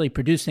are actually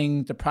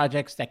producing the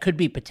projects that could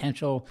be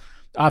potential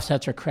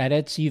offsets or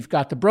credits. You've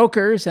got the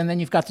brokers, and then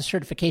you've got the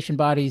certification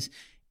bodies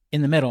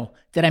in the middle.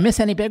 Did I miss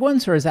any big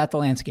ones, or is that the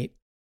landscape?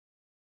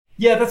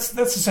 Yeah, that's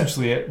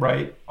essentially it,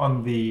 right?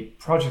 On the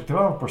project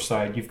developer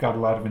side, you've got a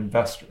lot of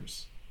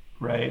investors,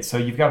 right? So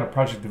you've got a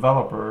project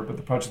developer, but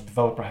the project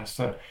developer has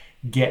to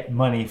get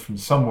money from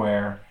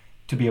somewhere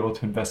to be able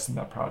to invest in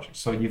that project.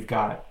 So you've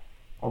got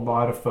a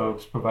lot of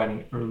folks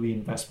providing early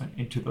investment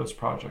into those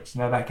projects.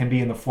 Now that can be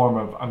in the form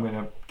of, I'm going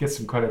to get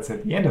some credits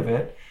at the end of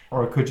it,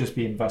 or it could just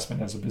be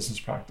investment as a business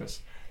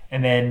practice.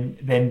 And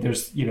then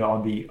there's,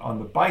 on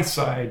the buy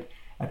side,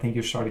 I think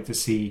you're starting to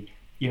see,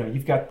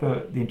 you've got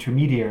the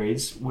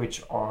intermediaries,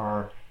 which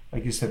are,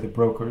 like you said, the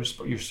brokers,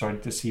 but you're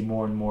starting to see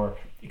more and more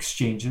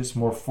exchanges,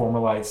 more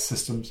formalized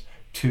systems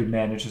to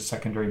manage a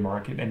secondary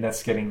market, and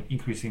that's getting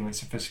increasingly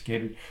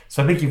sophisticated.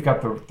 So I think you've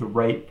got the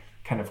right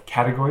kind of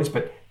categories,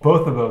 but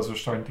both of those are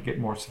starting to get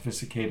more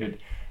sophisticated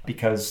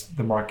because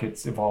the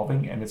market's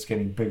evolving and it's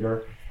getting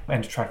bigger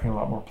and attracting a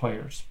lot more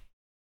players.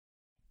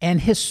 And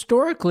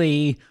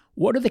historically,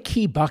 what are the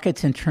key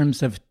buckets in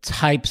terms of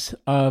types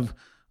of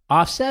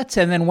offsets?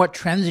 And then what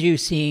trends are you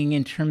seeing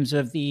in terms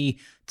of the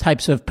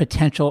types of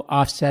potential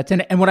offsets?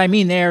 And what I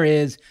mean there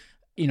is,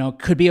 it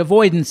could be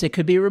avoidance, it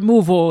could be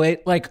removal,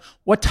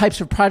 what types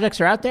of projects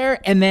are out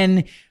there? And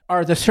then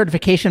are the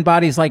certification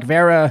bodies like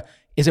Verra,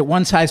 is it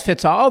one size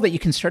fits all that you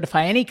can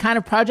certify any kind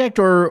of project,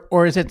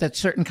 or is it that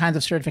certain kinds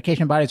of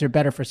certification bodies are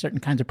better for certain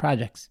kinds of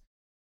projects?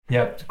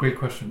 Yeah, it's a great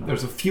question.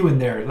 There's a few in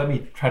there. Let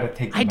me try to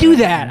take them. I do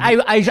that.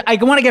 I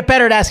want to get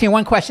better at asking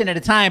one question at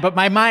a time, but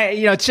my mind,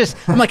 it's just,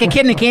 I'm like a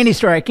kid in a candy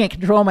store. I can't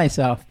control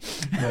myself.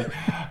 Right.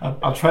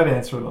 I'll try to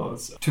answer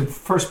those. To the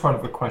first part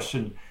of the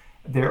question,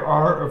 there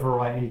are a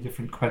variety of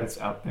different credits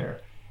out there.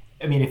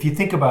 I mean, if you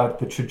think about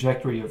the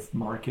trajectory of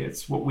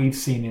markets, what we've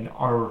seen in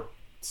our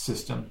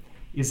system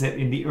is that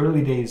in the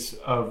early days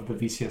of the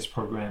VCS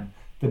program,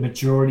 the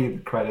majority of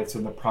the credits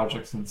and the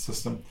projects in the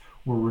system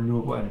were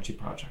renewable energy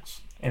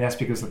projects. And that's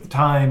because at the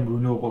time,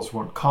 renewables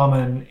weren't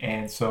common,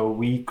 and so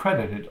we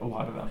credited a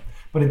lot of them.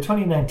 But in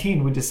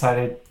 2019, we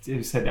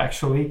said,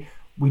 actually,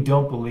 we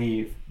don't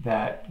believe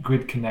that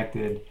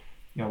grid-connected,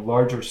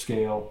 larger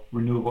scale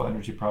renewable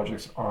energy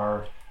projects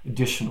are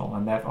additional.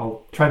 And that,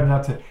 I'll try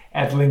not to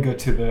add lingo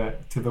to the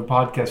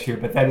podcast here,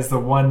 but that is the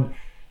one,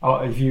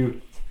 if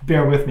you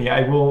bear with me,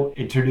 I will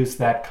introduce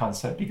that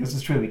concept because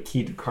it's really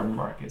key to carbon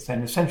markets.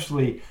 And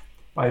essentially,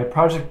 by a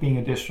project being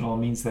additional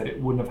means that it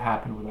wouldn't have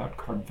happened without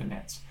carbon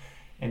finance.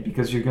 And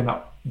because you're going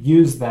to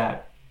use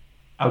that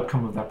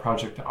outcome of that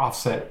project to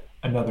offset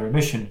another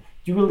emission,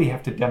 you really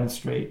have to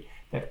demonstrate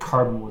that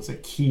carbon was a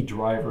key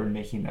driver in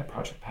making that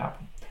project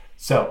happen.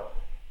 So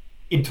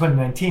in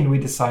 2019, we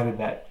decided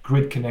that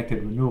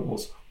grid-connected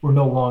renewables were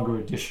no longer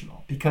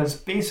additional because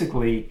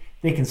basically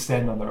they can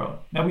stand on their own.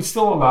 Now, we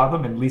still allow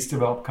them in least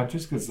developed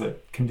countries because the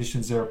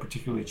conditions there are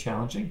particularly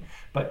challenging,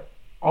 but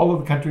all of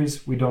the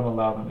countries, we don't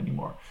allow them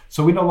anymore.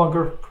 So we no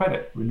longer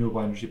credit renewable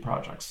energy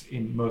projects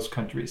in most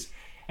countries.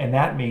 And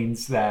that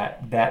means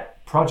that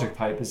that project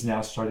type has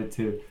now started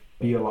to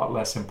be a lot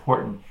less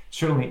important,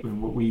 certainly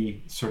in what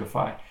we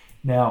certify.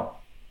 Now,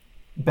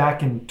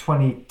 back in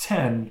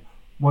 2010,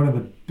 one of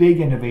the big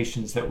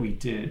innovations that we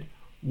did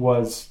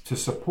was to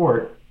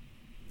support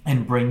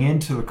and bring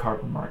into the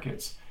carbon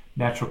markets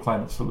natural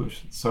climate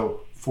solutions.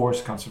 So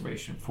forest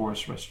conservation,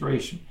 forest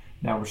restoration.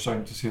 Now we're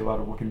starting to see a lot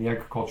of work in the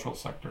agricultural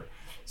sector.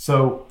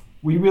 So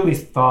we really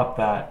thought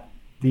that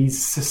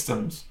these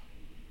systems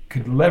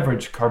could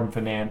leverage carbon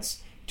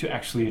finance to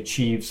actually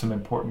achieve some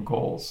important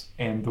goals.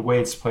 And the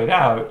way it's played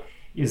out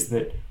is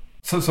that,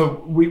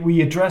 so we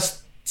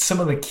addressed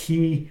some of the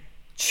key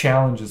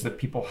challenges that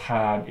people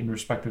had in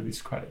respect of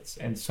these credits.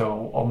 And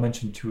so I'll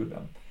mention two of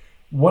them.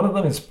 One of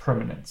them is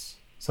permanence.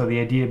 So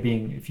the idea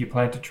being, if you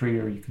plant a tree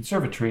or you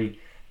conserve a tree,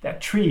 that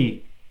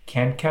tree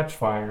can catch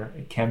fire,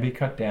 it can be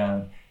cut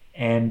down,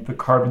 and the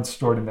carbon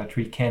stored in that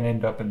tree can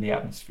end up in the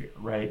atmosphere,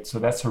 right? So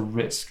that's a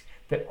risk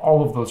that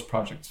all of those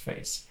projects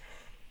face.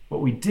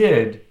 What we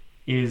did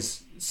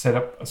is set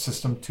up a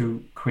system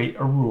to create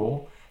a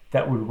rule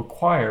that would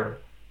require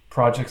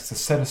projects to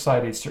set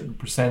aside a certain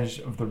percentage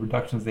of the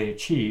reductions they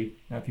achieve.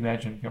 Now, if you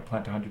imagine you're going to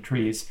plant 100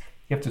 trees,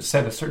 you have to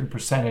set a certain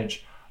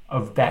percentage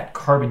of that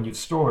carbon you've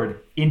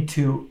stored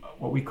into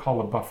what we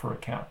call a buffer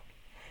account.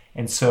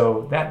 And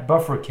so that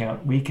buffer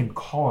account, we can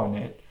call on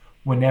it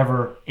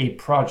whenever a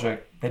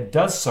project that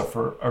does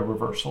suffer a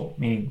reversal,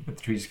 meaning that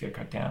the trees get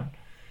cut down,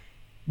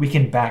 we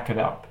can back it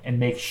up and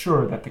make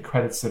sure that the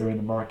credits that are in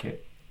the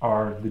market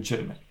are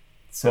legitimate.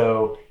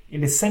 So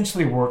it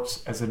essentially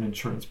works as an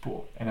insurance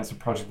pool. And as a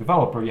project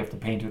developer, you have to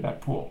pay into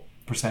that pool,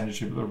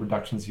 percentage of the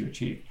reductions you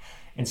achieve.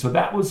 And so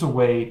that was a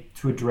way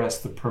to address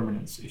the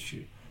permanence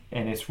issue.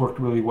 And it's worked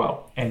really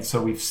well. And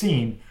so we've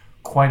seen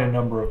quite a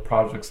number of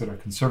projects that are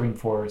conserving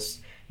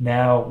forests.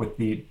 Now, with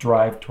the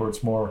drive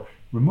towards more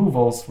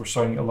removals, we're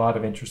starting a lot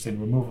of interest in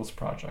removals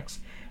projects.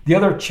 The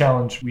other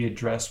challenge we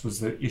addressed was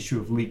the issue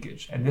of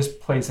leakage, and this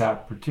plays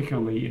out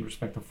particularly in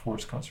respect of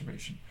forest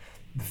conservation.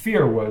 The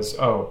fear was,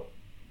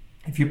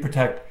 if you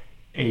protect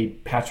a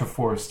patch of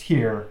forest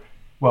here,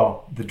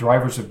 well, the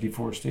drivers of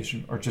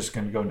deforestation are just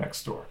going to go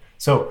next door.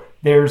 So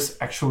there's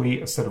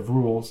actually a set of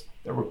rules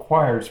that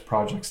requires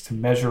projects to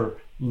measure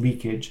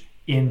leakage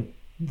in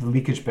the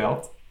leakage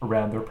belt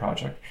around their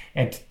project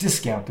and to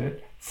discount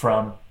it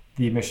from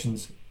the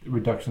emissions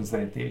reductions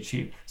that they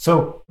achieve.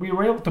 So we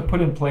were able to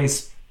put in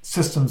place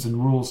systems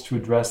and rules to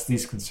address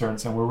these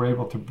concerns, and we were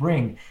able to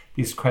bring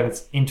these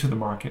credits into the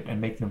market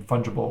and make them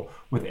fungible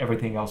with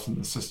everything else in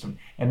the system.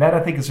 And that, I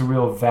think, is a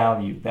real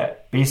value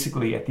that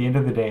basically at the end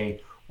of the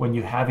day, when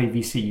you have a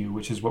VCU,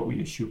 which is what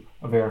we issue,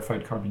 a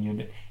verified carbon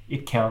unit,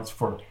 it counts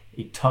for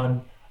a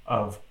ton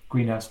of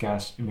greenhouse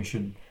gas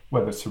emission,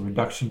 whether it's a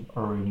reduction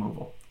or a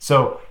removal.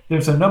 So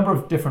there's a number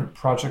of different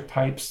project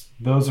types.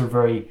 Those are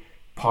very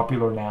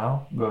popular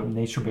now, the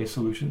nature-based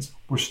solutions.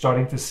 We're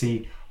starting to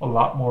see a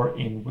lot more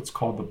in what's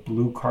called the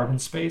blue carbon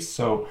space.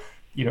 So,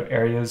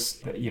 areas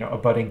that,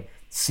 abutting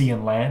sea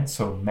and land.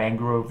 So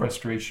mangrove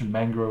restoration,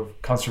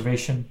 mangrove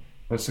conservation.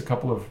 There's a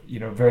couple of,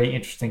 very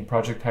interesting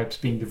project types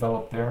being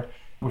developed there.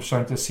 We're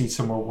starting to see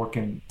some more work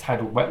in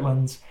tidal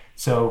wetlands.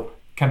 So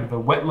kind of the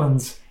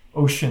wetlands,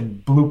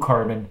 ocean, blue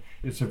carbon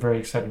is a very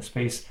exciting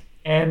space.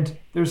 And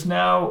there's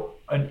now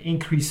an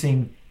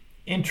increasing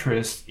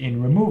interest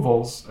in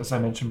removals, as I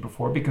mentioned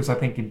before, because I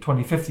think in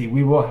 2050,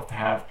 we will have to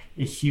have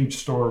a huge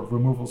store of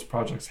removals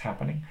projects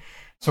happening.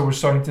 So we're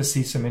starting to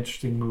see some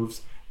interesting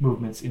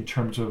movements in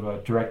terms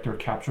of direct air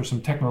capture,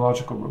 some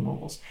technological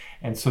removals.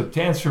 And so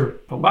to answer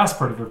the last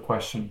part of your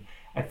question,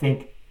 I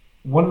think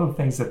one of the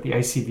things that the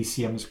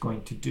ICVCM is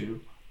going to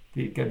do,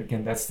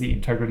 again, that's the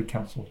Integrity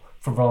Council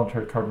for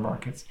Voluntary Carbon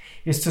Markets,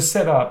 is to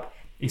set up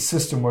a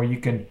system where you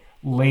can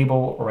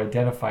label or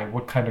identify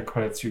what kind of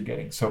credits you're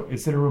getting. So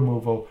is it a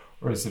removal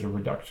or is it a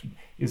reduction?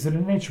 Is it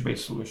a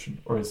nature-based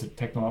solution or is it a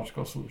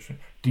technological solution?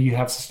 Do you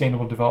have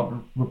sustainable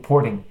development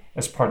reporting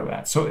as part of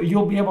that? So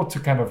you'll be able to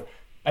kind of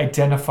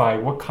identify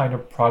what kind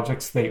of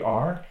projects they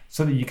are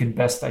so that you can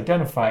best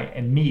identify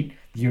and meet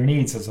your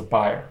needs as a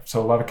buyer.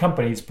 So a lot of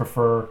companies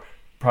prefer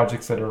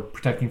projects that are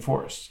protecting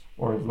forests,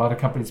 or a lot of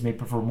companies may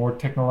prefer more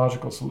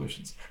technological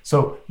solutions.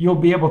 So you'll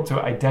be able to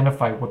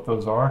identify what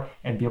those are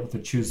and be able to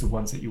choose the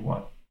ones that you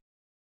want.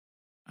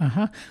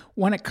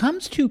 When it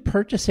comes to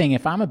purchasing,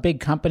 if I'm a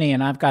big company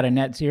and I've got a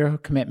net zero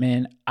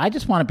commitment, I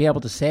just want to be able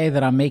to say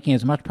that I'm making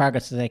as much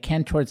progress as I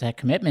can towards that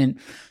commitment.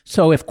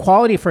 So if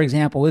quality, for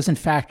example, isn't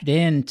factored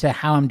into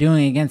how I'm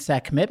doing against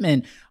that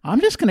commitment, I'm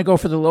just going to go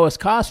for the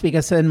lowest cost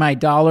because then my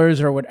dollars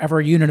or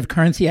whatever unit of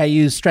currency I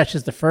use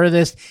stretches the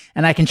furthest,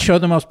 and I can show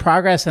the most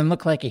progress and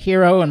look like a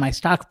hero, and my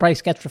stock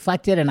price gets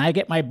reflected and I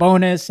get my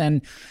bonus,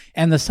 and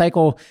the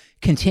cycle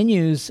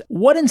continues.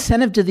 What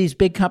incentive do these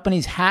big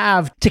companies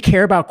have to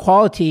care about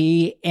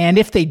quality? And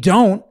if they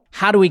don't,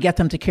 how do we get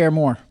them to care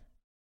more?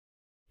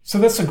 So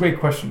that's a great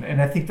question.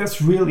 And I think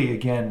that's really,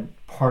 again,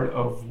 part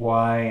of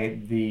why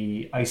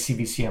the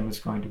ICVCM is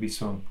going to be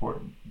so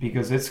important,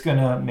 because it's going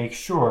to make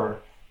sure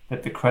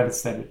that the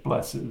credits that it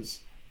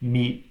blesses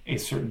meet a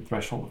certain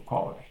threshold of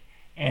quality.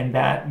 And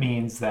that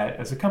means that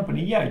as a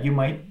company, you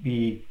might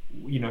be,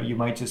 you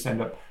might just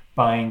end up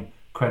buying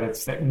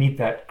credits that meet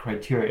that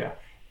criteria.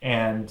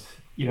 And,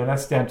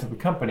 that's down to the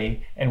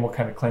company and what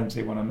kind of claims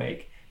they want to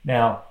make.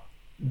 Now,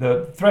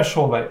 the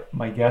threshold,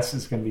 my guess,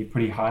 is going to be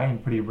pretty high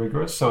and pretty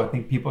rigorous. So I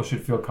think people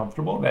should feel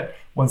comfortable that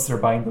once they're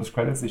buying those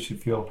credits, they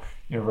should feel,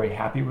 very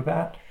happy with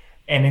that.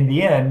 And in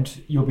the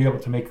end, you'll be able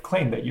to make a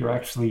claim that you're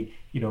actually,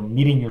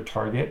 meeting your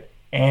target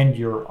and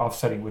you're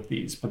offsetting with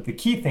these. But the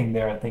key thing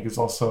there, I think, is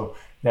also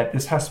that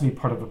this has to be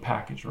part of a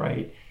package,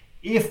 right?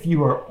 If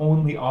you are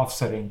only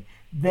offsetting,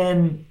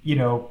 then,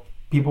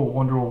 people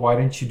wonder, well, why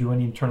didn't you do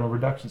any internal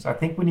reductions? I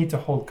think we need to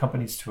hold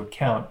companies to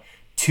account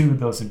to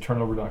those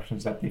internal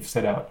reductions that they've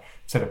set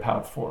a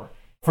path for.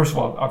 First of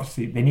all,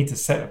 obviously, they need to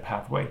set a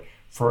pathway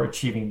for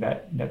achieving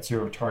that net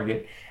zero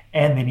target,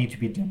 and they need to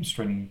be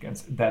demonstrating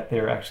against that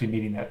they're actually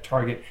meeting that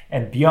target.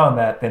 And beyond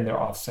that, then they're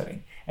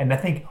offsetting. And I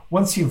think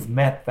once you've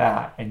met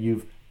that and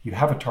you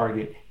have a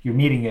target, you're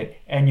meeting it,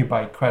 and you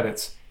buy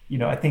credits,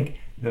 I think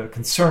the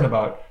concern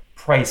about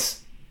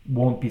price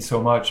won't be so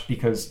much,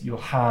 because you'll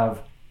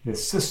have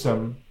this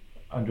system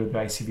under the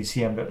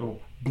ICVCM that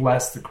will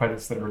bless the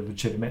credits that are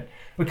legitimate.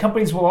 But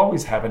companies will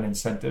always have an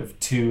incentive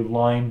to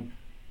line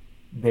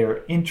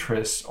their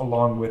interests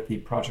along with the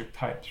project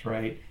types,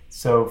 right?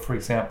 So, for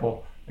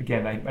example,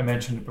 again, I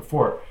mentioned it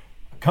before,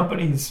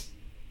 companies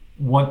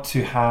want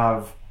to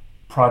have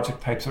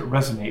project types that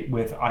resonate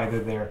with either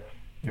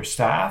their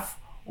staff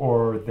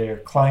or their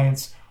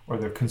clients or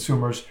their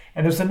consumers.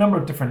 And there's a number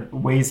of different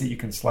ways that you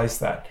can slice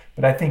that.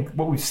 But I think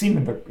what we've seen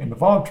in the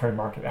voluntary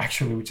market,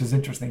 actually, which is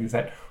interesting, is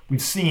that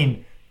we've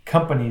seen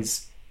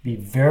companies be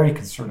very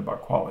concerned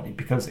about quality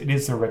because it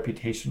is their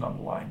reputation on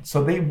the line.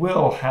 So they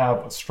will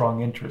have a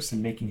strong interest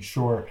in making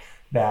sure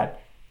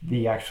that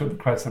the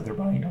credits that they're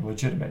buying are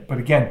legitimate. But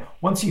again,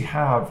 once you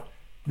have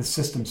the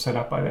system set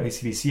up by the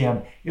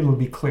ICVCM, it'll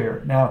be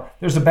clear. Now,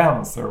 there's a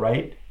balance there,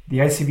 right? The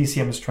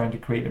ICVCM is trying to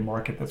create a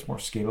market that's more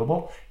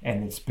scalable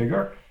and it's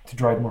bigger to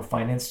drive more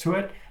finance to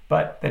it.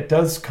 But that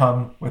does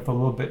come with a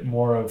little bit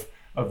more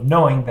of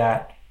knowing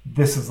that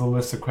this is the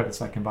list of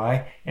credits I can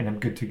buy and I'm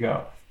good to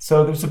go.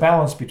 So there's a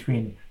balance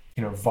between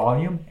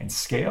volume and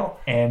scale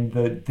and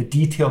the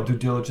detailed due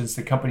diligence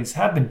that companies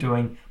have been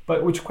doing,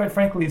 but which quite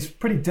frankly is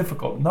pretty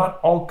difficult. Not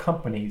all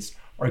companies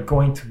are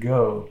going to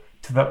go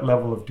to that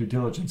level of due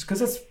diligence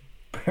because it's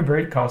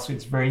very costly.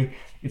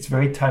 It's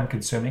very time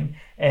consuming.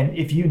 And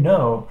if you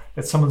know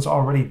that someone's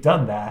already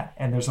done that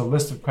and there's a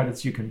list of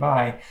credits you can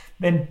buy,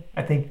 then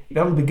I think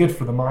that'll be good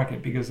for the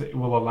market because it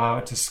will allow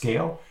it to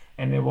scale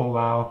and it will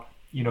allow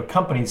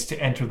companies to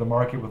enter the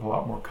market with a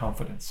lot more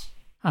confidence.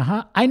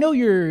 I know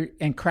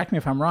and correct me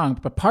if I'm wrong,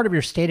 but part of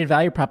your stated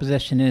value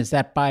proposition is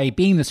that by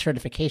being the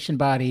certification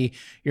body,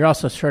 you're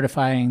also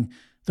certifying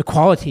the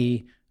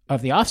quality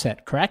of the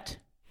offset, correct?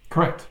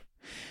 Correct.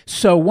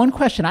 So one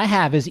question I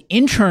have is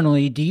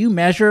internally, do you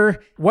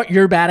measure what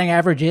your batting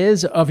average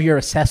is of your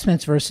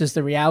assessments versus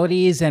the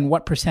realities and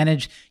what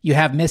percentage you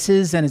have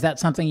misses? And is that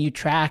something you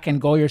track and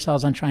goal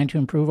yourselves on trying to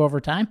improve over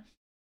time?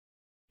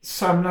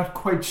 So I'm not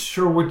quite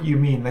sure what you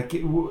mean.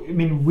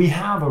 We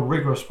have a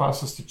rigorous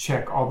process to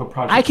check all the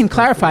projects. I can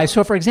clarify.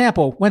 So for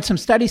example, when some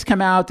studies come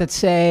out that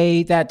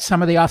say that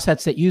some of the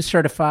offsets that you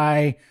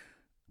certify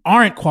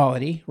aren't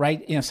quality,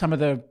 right? Some of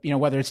the,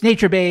 whether it's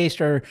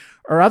nature-based or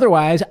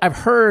otherwise, I've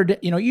heard,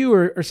 you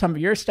or some of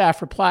your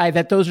staff reply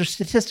that those are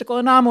statistical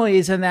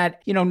anomalies and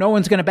that, no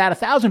one's going to bat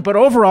 1,000. But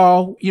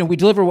overall, we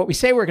deliver what we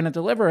say we're going to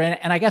deliver.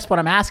 And I guess what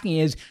I'm asking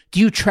is, do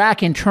you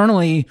track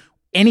internally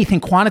anything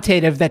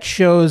quantitative that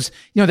shows,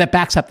 that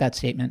backs up that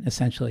statement,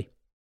 essentially?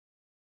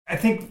 I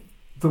think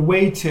the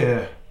way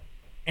to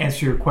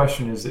answer your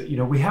question is that,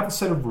 we have a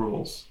set of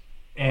rules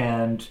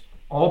and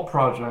all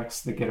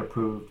projects that get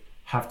approved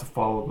have to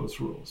follow those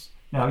rules.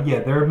 Now,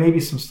 there may be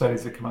some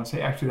studies that come out and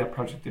say, actually, that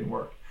project didn't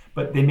work,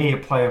 but they may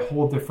apply a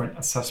whole different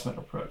assessment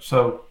approach.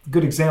 So a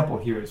good example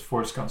here is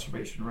forest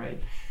conservation,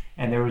 right?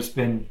 And there has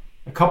been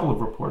a couple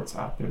of reports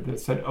out there that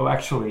said,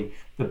 actually,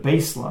 the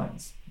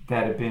baselines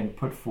that have been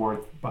put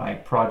forth by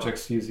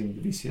projects using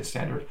the VCS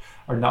standard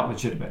are not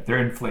legitimate.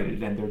 They're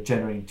inflated and they're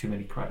generating too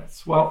many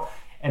credits. Well,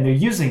 and they're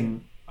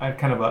using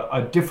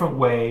a different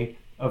way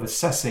of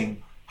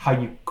assessing how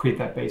you create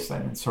that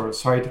baseline. And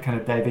sorry to kind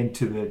of dive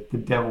into the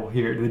devil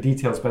here, the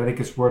details, but I think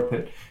it's worth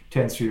it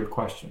to answer your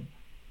question.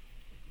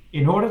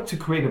 In order to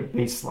create a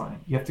baseline,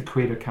 you have to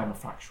create a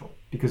counterfactual,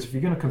 because if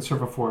you're going to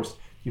conserve a forest,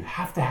 you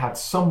have to have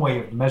some way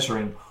of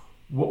measuring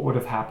what would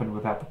have happened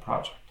without the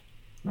project,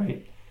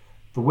 right?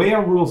 The way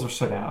our rules are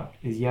set out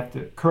is you have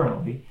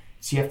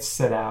to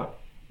set out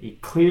a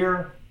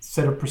clear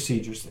set of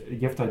procedures.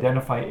 You have to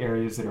identify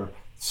areas that are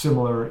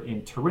similar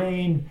in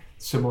terrain,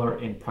 similar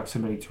in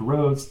proximity to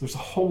roads. There's a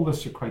whole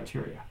list of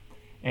criteria.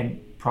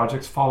 And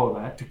projects follow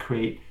that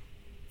to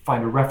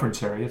find a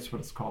reference area, that's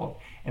what it's called,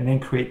 and then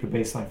create the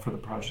baseline for the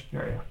project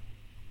area.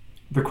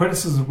 The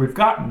criticism we've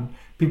gotten,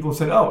 people have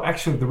said,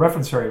 actually the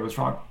reference area was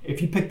wrong.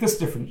 If you pick this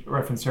different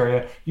reference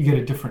area, you get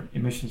a different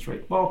emissions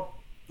rate. Well,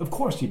 of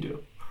course you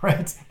do.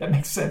 Right? That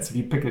makes sense. If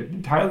you pick an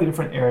entirely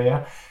different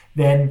area,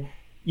 then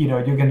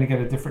you're going to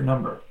get a different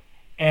number.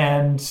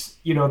 And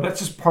that's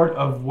just part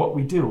of what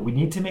we do. We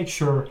need to make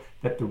sure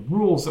that the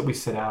rules that we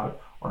set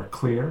out are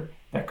clear,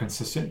 they're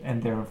consistent,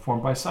 and they're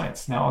informed by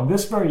science. Now, on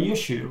this very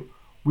issue,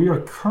 we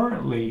are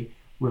currently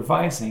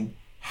revising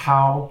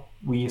how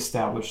we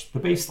establish the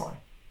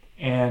baseline.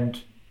 And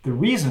the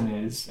reason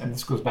is, and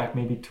this goes back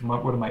maybe to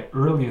one of my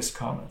earliest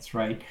comments,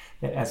 right,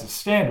 that as a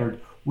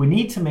standard, we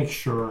need to make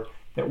sure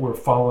that we're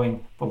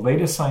following the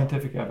latest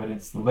scientific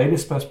evidence, the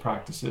latest best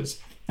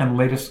practices, and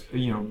latest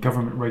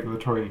government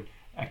regulatory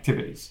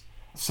activities.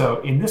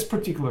 So in this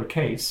particular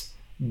case,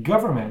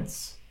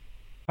 governments,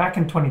 back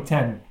in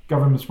 2010,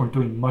 governments weren't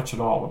doing much at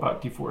all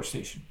about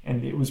deforestation.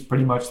 And it was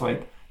pretty much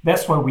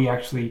that's why we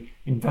actually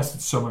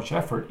invested so much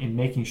effort in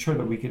making sure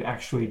that we could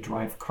actually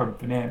drive carbon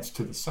finance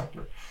to the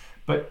sector.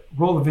 But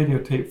roll the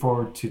videotape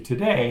forward to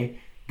today,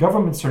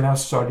 governments are now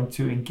starting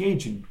to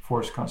engage in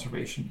forest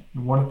conservation.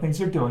 And one of the things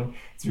they're doing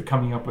is they're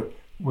coming up with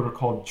what are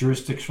called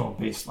jurisdictional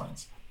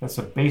baselines. That's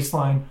a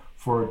baseline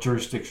for a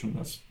jurisdiction.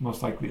 That's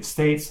most likely a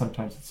state,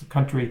 sometimes it's a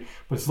country,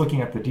 but it's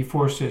looking at the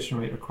deforestation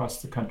rate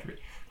across the country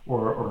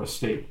or a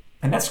state.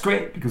 And that's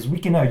great because we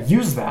can now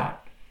use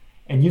that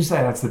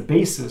as the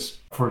basis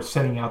for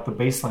setting out the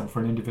baseline for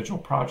an individual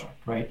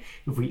project, right?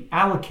 If we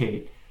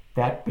allocate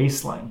that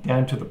baseline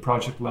down to the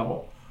project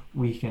level,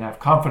 we can have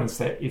confidence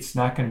that it's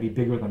not going to be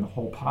bigger than the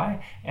whole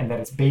pie and that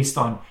it's based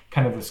on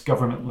kind of this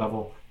government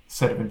level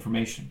set of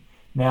information.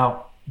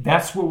 Now,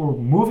 that's what we're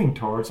moving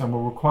towards, and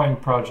we're requiring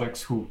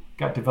projects who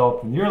got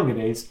developed in the early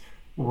days,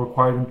 we'll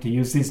require them to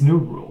use these new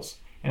rules.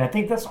 And I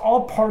think that's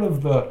all part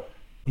of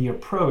the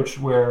approach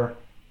where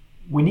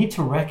we need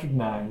to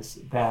recognize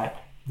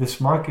that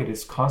this market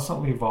is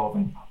constantly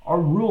evolving. Our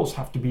rules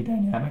have to be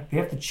dynamic. They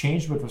have to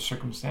change with the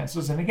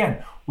circumstances. And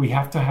again, we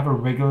have to have a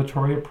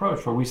regulatory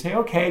approach where we say,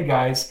 okay,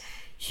 guys,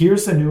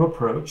 here's the new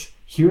approach.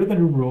 Here are the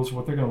new rules,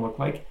 what they're going to look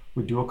like.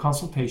 We do a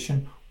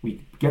consultation,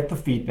 we get the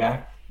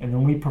feedback, and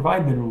then we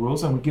provide the new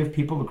rules and we give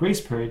people a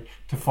grace period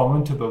to fall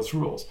into those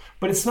rules.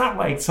 But it's not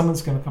like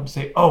someone's going to come and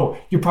say, oh,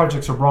 your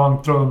projects are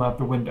wrong, throw them out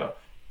the window.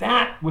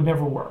 That would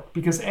never work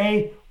because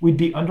A, we'd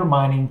be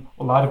undermining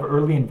a lot of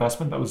early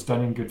investment that was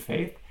done in good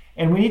faith.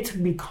 And we need to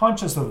be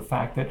conscious of the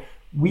fact that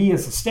we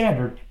as a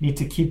standard need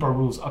to keep our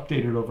rules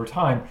updated over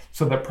time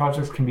so that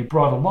projects can be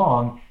brought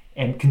along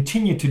and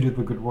continue to do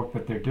the good work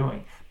that they're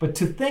doing. But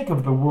to think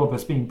of the world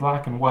as being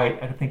black and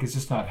white, I think is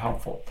just not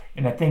helpful.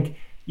 And I think,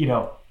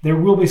 there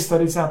will be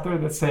studies out there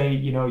that say,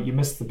 you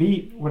missed the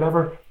beat,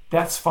 whatever.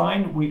 That's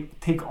fine. We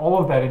take all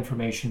of that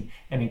information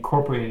and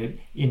incorporate it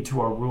into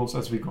our rules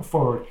as we go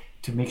forward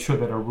to make sure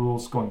that our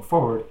rules going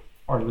forward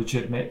are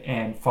legitimate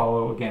and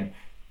follow, again,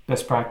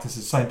 best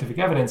practices, scientific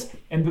evidence.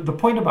 And the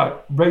point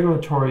about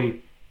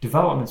regulatory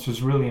developments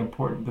was really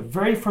important. The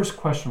very first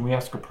question we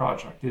ask a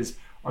project is,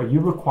 are you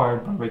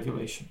required by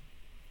regulation?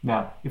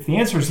 Now, if the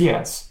answer is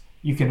yes,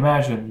 you can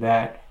imagine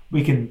that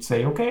we can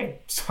say, okay,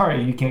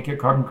 sorry, you can't get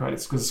carbon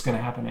credits because it's going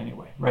to happen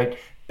anyway, right?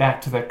 Back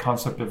to that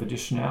concept of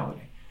additionality.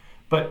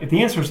 But if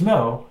the answer is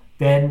no,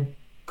 then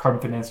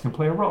carbon finance can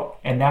play a role.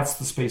 And that's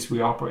the space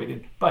we operate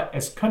in. But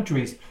as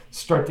countries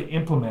start to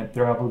implement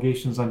their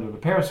obligations under the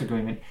Paris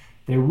Agreement,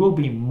 there will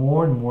be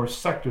more and more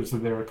sectors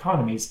of their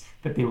economies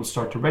that they will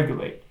start to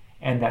regulate.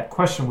 And that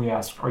question we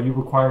ask,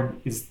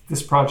 is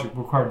this project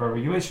required by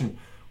regulation,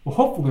 will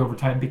hopefully over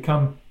time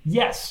become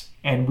yes.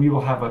 And we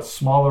will have a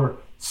smaller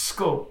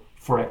scope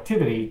for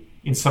activity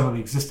in some of the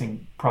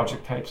existing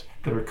project types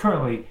that are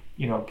currently,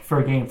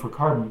 fair game for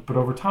carbon, but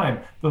over time,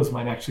 those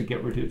might actually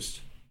get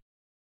reduced.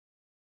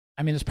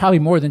 I mean, there's probably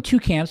more than two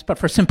camps, but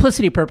for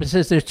simplicity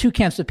purposes, there's two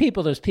camps of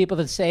people. There's people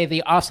that say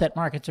the offset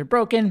markets are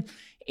broken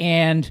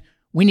and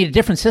we need a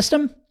different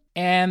system.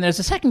 And there's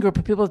a second group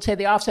of people that say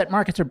the offset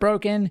markets are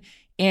broken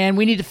and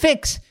we need to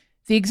fix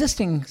the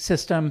existing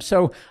system.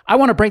 So I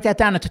want to break that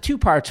down into two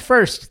parts.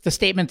 First, the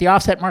statement, the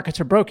offset markets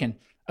are broken.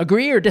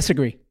 Agree or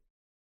disagree?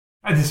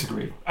 I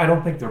disagree. I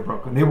don't think they're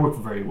broken. They work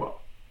very well.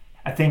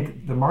 I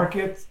think the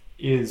market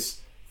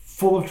is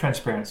full of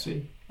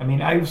transparency. I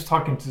mean, I was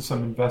talking to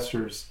some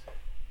investors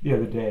the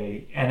other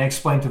day and I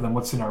explained to them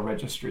what's in our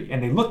registry.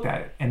 And they looked at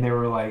it and they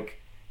were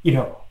like,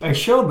 I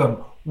showed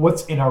them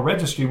what's in our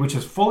registry, which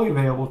is fully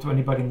available to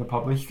anybody in the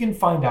public. You can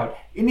find out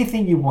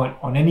anything you want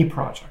on any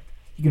project.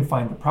 You can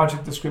find the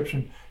project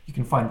description. You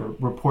can find the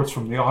reports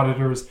from the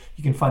auditors.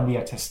 You can find the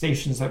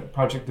attestations that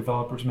project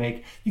developers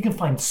make. You can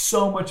find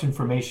so much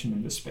information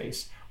in this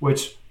space,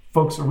 which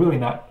folks are really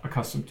not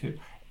accustomed to.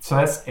 So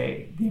that's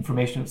A, the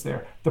information is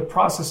there. The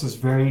process is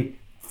very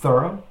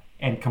thorough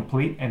and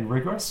complete and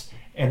rigorous.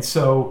 And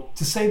so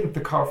to say that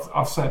the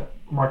offset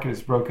market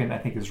is broken, I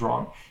think is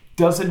wrong.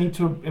 Does it need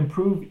to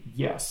improve?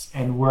 Yes.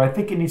 And where I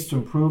think it needs to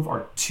improve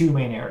are two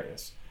main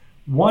areas.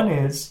 One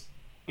is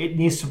it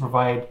needs to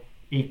provide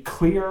a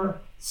clear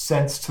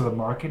sense to the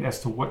market as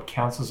to what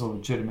counts as a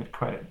legitimate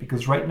credit.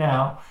 Because right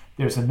now,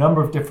 there's a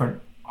number of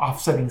different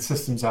offsetting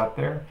systems out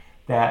there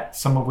that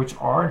some of which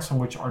are and some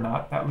of which are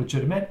not that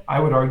legitimate. I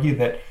would argue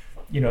that,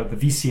 the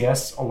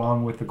VCS,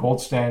 along with the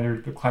gold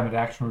standard, the Climate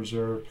Action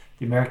Reserve,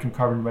 the American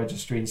Carbon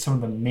Registry, and some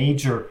of the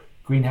major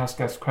greenhouse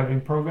gas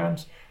crediting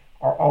programs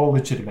are all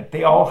legitimate.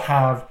 They all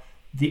have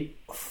the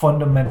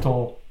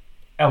fundamental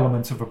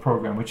elements of a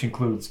program, which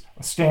includes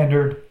a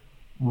standard,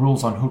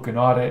 rules on who can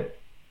audit,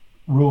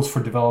 rules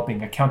for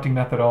developing accounting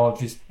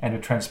methodologies, and a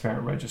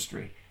transparent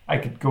registry. I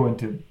could go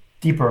into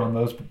deeper on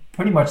those, but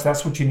pretty much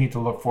that's what you need to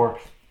look for.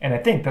 And I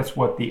think that's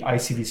what the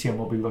ICVCM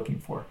will be looking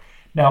for.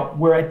 Now,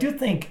 where I do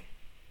think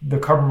the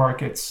carbon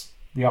markets,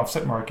 the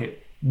offset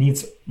market,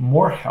 needs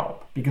more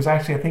help, because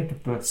actually I think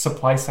that the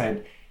supply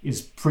side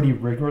is pretty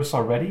rigorous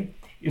already,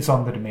 is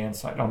on the demand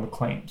side, on the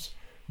claims.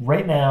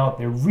 Right now,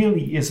 there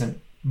really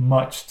isn't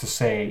much to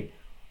say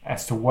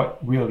as to what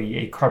really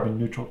a carbon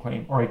neutral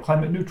claim or a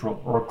climate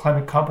neutral or a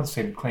climate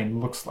compensated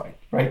claim looks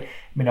like, right? I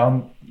mean,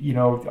 on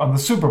the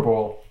Super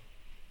Bowl,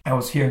 I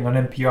was hearing on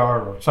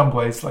NPR or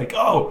someplace like,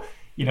 I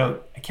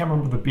can't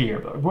remember the beer,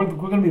 but we're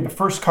going to be the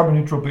first carbon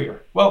neutral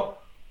beer. Well,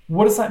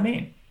 what does that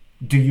mean?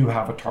 Do you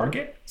have a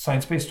target,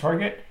 science-based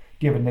target?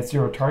 Do you have a net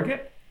zero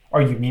target?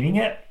 Are you meeting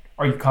it?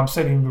 Are you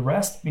compensating the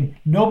rest? I mean,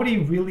 nobody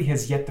really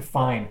has yet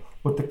defined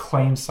what the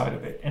claim side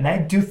of it. And I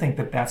do think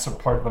that that's a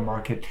part of the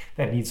market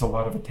that needs a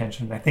lot of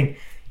attention. And I think,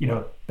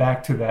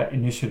 back to that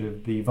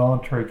initiative, the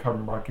Voluntary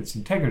Carbon Markets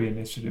Integrity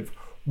Initiative,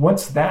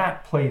 once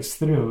that plays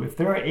through, if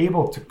they're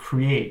able to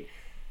create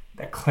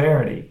that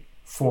clarity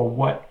for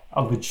what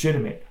a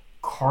legitimate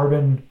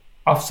carbon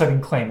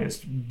offsetting claim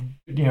is,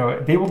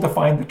 they will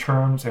define the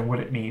terms and what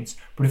it means.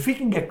 But if we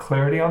can get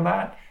clarity on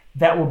that,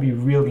 that will be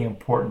really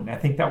important. I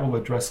think that will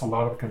address a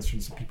lot of the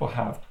concerns that people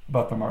have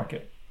about the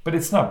market. But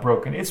it's not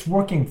broken. It's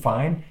working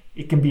fine.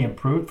 It can be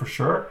improved for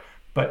sure.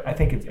 But I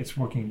think it's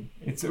working.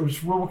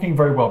 We're working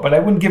very well. But I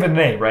wouldn't give it an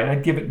A, right?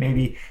 I'd give it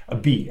maybe a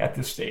B at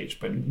this stage.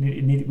 But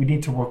we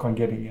need to work on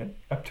getting it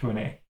up to an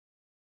A.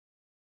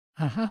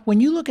 When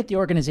you look at the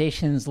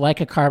organizations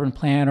like a Carbon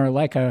Plan or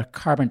like a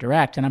Carbon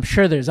Direct, and I'm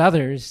sure there's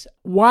others,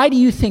 why do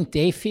you think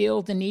they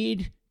feel the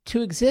need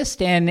to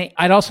exist? And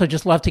I'd also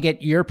just love to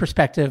get your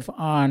perspective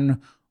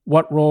on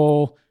what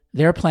role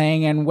they're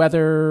playing and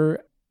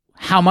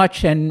how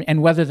much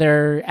and whether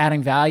they're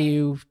adding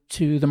value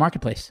to the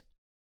marketplace.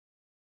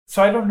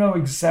 So I don't know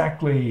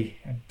exactly.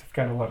 I've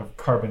got a lot of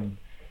carbon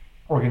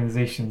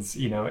organizations,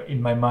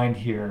 in my mind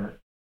here.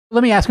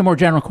 Let me ask a more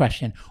general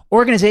question.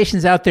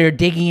 Organizations out there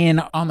digging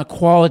in on the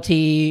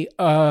quality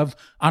on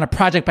a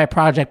project by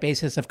project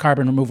basis of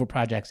carbon removal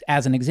projects,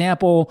 as an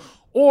example,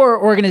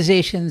 or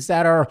organizations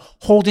that are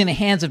holding the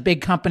hands of big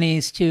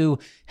companies to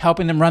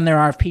helping them run their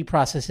RFP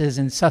processes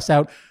and suss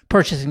out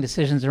purchasing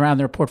decisions around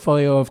their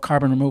portfolio of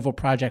carbon removal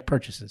project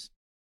purchases.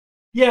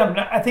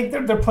 Yeah, I think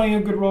they're playing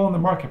a good role in the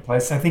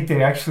marketplace. I think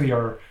they actually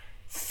are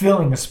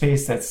filling a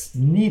space that's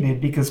needed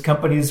because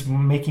companies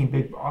making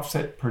big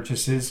offset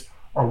purchases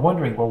are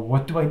wondering, well,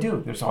 what do I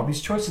do? There's all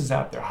these choices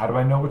out there. How do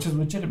I know which is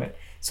legitimate?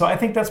 So I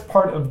think that's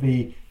part of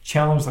the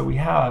challenge that we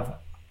have.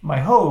 My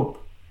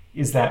hope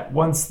is that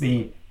once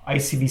the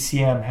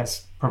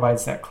ICVCM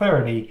provides that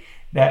clarity,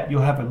 that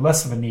you'll have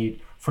less of a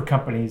need for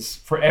companies,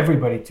 for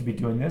everybody to be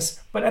doing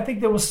this. But I think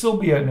there will still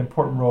be an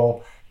important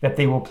role that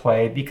they will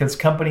play because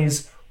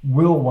companies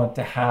will want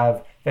to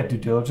have that due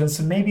diligence.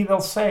 And maybe they'll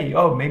say,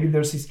 oh, maybe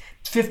there's these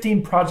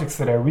 15 projects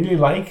that I really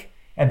like,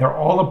 and they're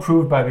all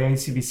approved by the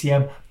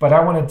ICVCM, but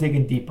I want to dig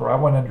in deeper. I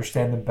want to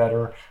understand them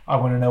better. I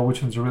want to know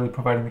which ones are really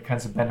providing the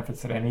kinds of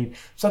benefits that I need.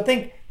 So I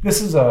think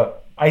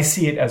I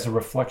see it as a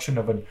reflection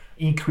of an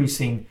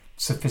increasing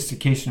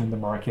sophistication in the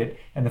market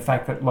and the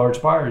fact that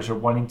large buyers are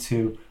wanting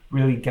to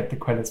really get the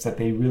credits that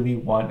they really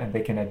want and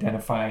they can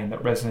identify and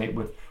that resonate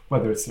with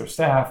whether it's their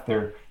staff,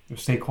 their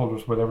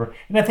stakeholders, whatever.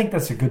 And I think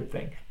that's a good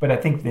thing. But I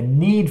think the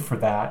need for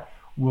that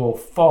will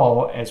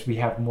fall as we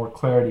have more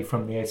clarity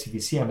from the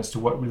ICVCM as to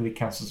what really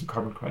counts as a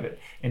carbon credit.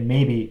 And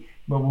maybe,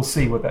 well, we'll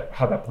see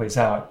how that plays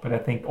out. But I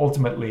think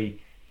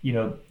ultimately,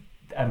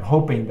 I'm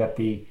hoping that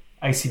the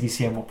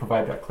ICVCM will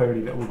provide that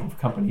clarity that will give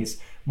companies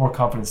more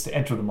confidence to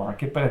enter the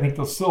market. But I think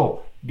they'll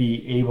still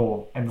be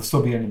able, and there'll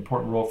still be an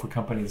important role for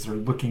companies that are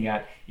looking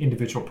at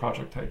individual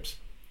project types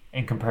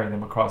and comparing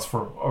them across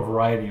for a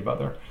variety of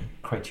other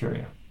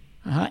criteria.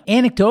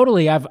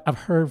 Anecdotally, I've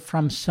heard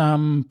from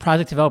some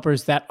project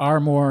developers that are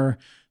more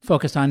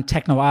focused on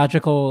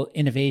technological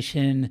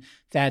innovation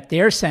that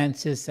their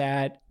sense is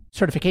that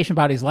certification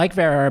bodies like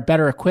Verra are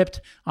better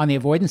equipped on the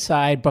avoidance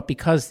side, but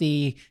because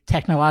the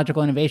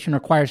technological innovation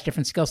requires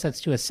different skill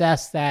sets to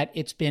assess, that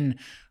it's been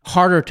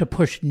harder to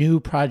push new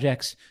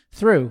projects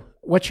through.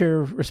 What's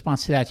your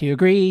response to that? Do you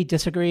agree,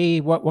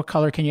 disagree? What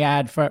color can you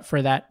add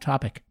for that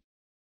topic?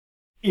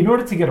 In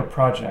order to get a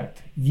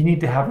project, you need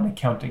to have an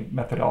accounting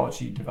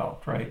methodology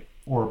developed, right?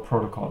 Or a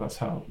protocol.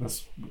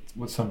 That's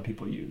what some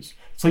people use.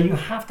 So you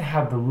have to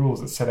have the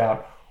rules that set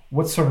out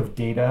what sort of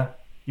data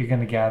you're going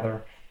to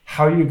gather,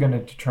 how you're going to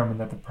determine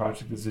that the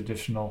project is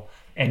additional,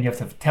 and you have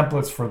to have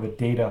templates for the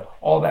data,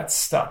 all that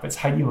stuff. It's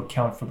how you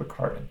account for the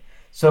carbon.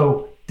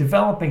 So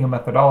developing a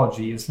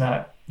methodology it's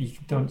not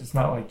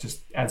like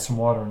just add some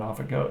water and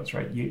off it goes,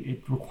 right?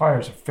 It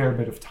requires a fair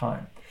bit of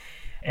time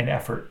and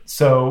effort.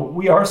 So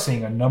we are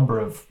seeing a number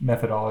of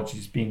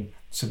methodologies being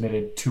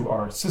submitted to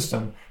our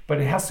system, but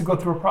it has to go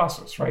through a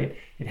process, right?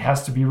 It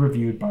has to be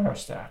reviewed by our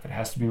staff. It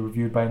has to be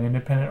reviewed by an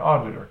independent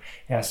auditor.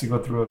 It has to go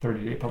through a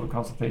 30-day public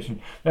consultation.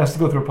 It has to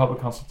go through a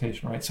public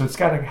consultation, right? So it's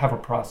got to have a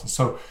process.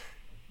 So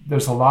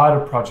there's a lot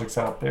of projects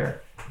out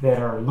there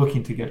that are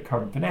looking to get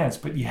carbon finance,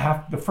 but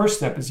the first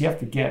step is you have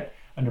to get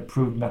an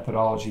approved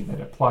methodology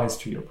that applies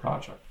to your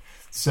project.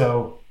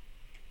 So,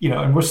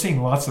 and we're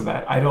seeing lots of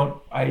that. I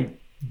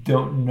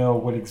don't know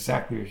what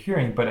exactly you're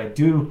hearing, but I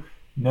do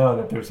know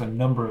that there's a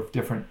number of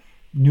different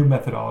new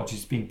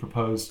methodologies being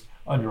proposed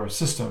under our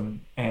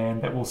system,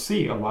 and that we'll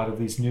see a lot of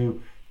these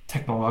new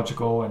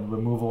technological and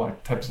removal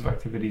types of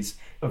activities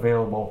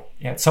available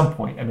at some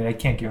point. I mean, I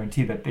can't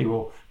guarantee that they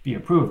will be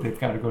approved. They've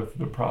got to go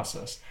through the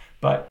process.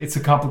 But it's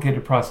a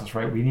complicated process,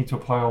 right? We need to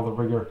apply all the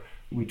rigor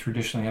we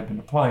traditionally have been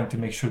applying to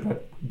make sure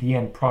that the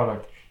end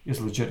product is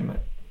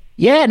legitimate.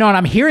 Yeah, no, and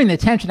I'm hearing the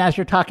tension as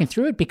you're talking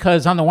through it,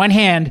 because on the one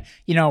hand,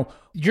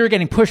 you're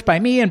getting pushed by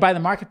me and by the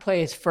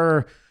marketplace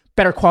for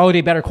better quality.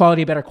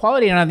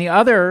 And on the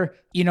other,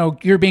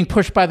 you're being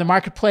pushed by the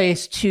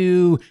marketplace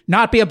to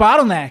not be a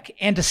bottleneck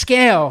and to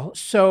scale.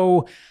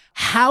 So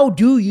how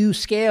do you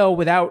scale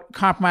without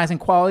compromising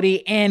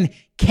quality? And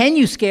can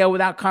you scale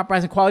without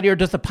compromising quality? Or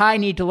does the pie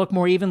need to look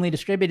more evenly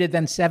distributed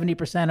than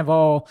 70% of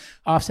all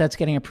offsets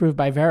getting approved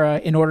by Verra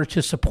in order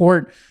to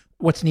support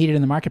what's needed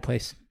in the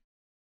marketplace?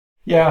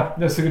 Yeah,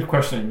 that's a good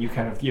question. You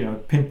kind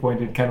of,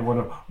 pinpointed kind of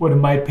one of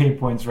my pain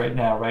points right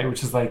now, right?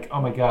 Which is like,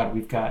 oh my God,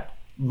 we've got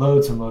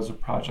loads and loads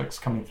of projects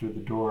coming through the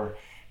door,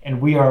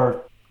 and we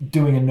are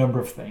doing a number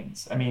of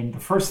things. I mean, the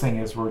first thing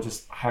is we're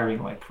just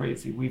hiring like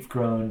crazy. We've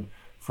grown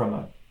from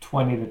a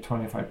 20 to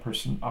 25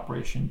 person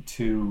operation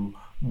to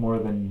more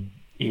than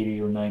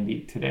 80 or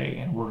 90 today.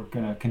 And we're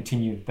going to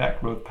continue that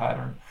growth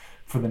pattern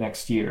for the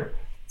next year.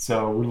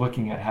 So we're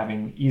looking at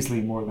having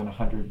easily more than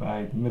 100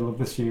 by the middle of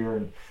this year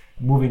and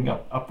moving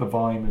up the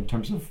volume in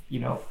terms of,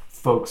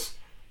 folks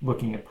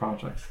looking at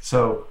projects.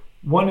 So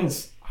one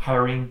is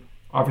hiring.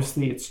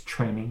 Obviously, it's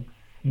training,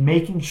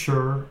 making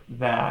sure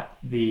that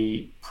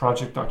the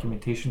project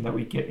documentation that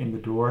we get in the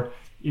door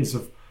is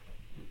of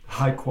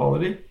high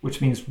quality, which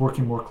means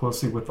working more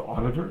closely with the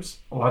auditors.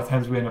 A lot of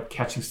times we end up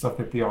catching stuff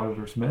that the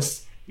auditors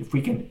missed. If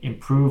we can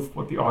improve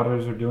what the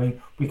auditors are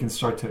doing, we can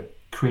start to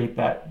create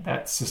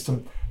that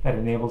system that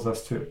enables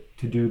us to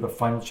do the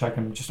final check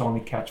and just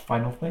only catch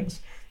final things.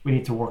 We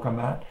need to work on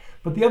that.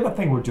 But the other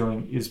thing we're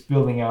doing is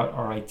building out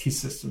our IT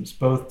systems,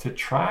 both to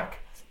track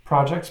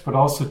projects, but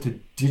also to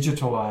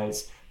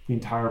digitalize the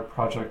entire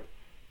project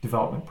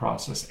development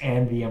process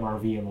and the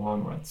MRV in the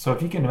long run. So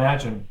if you can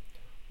imagine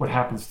what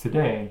happens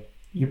today,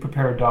 you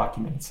prepare a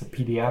document, it's a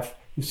PDF,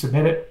 you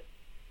submit it,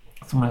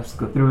 someone has to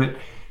go through it,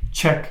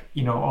 check,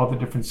 all the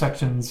different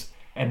sections,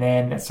 and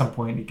then at some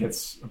point it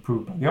gets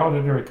approved by the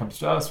auditor, it comes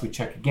to us, we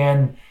check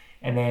again,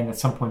 and then at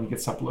some point it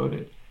gets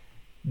uploaded.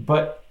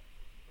 But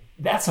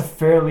that's a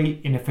fairly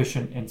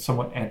inefficient and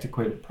somewhat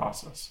antiquated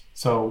process.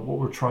 So what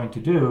we're trying to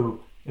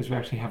do is we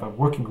actually have a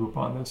working group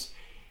on this,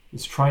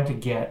 is trying to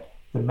get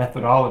the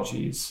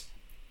methodologies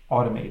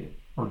automated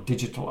or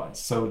digitalized.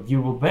 So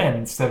you will then,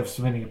 instead of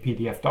submitting a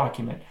PDF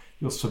document,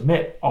 you'll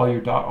submit all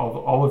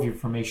of your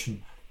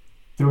information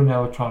through an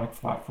electronic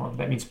platform.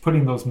 That means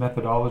putting those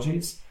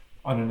methodologies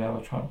on an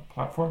electronic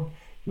platform.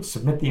 You'll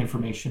submit the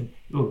information.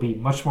 It will be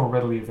much more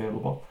readily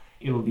available.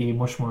 It will be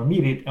much more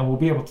immediate, and we'll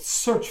be able to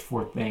search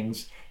for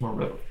things more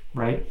readily,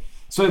 right?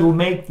 So it will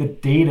make the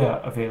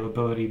data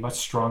availability much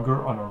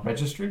stronger on our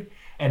registry,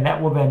 and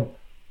that will then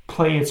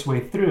play its way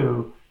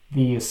through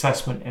the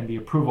assessment and the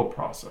approval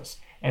process.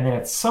 And then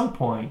at some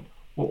point,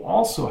 we'll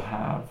also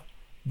have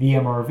the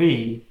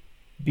MRV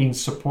being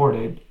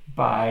supported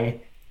by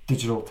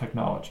digital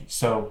technology.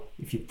 So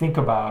if you think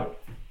about,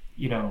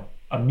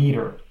 a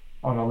meter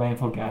on a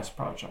landfill gas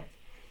project,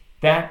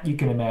 that you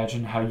can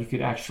imagine how you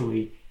could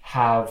actually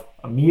have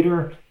a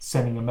meter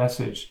sending a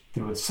message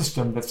through a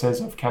system that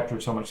says, I've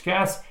captured so much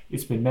gas,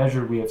 it's been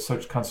measured, we have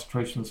such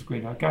concentrations of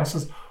greenhouse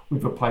gases,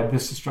 we've applied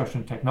this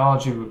destruction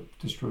technology, we've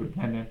destroyed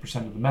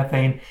 99% of the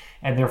methane,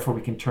 and therefore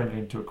we can turn it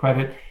into a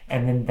credit.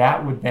 And then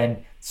that would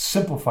then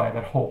simplify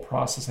that whole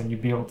process, and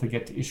you'd be able to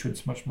get to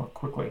issuance much more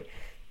quickly.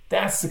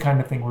 That's the kind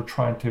of thing we're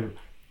trying to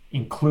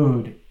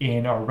include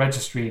in our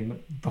registry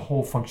and the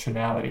whole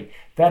functionality.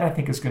 That I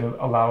think is going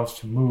to allow us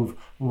to move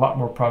a lot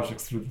more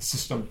projects through the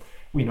system.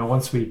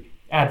 Once we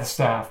add the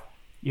staff,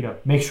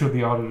 make sure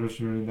the auditors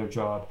are doing their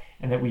job,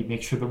 and that we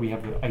make sure that we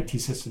have the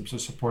IT systems to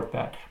support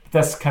that. But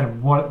that's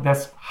kind of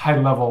that's high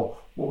level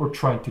what we're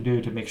trying to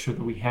do to make sure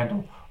that we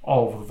handle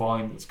all of the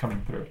volume that's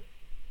coming through.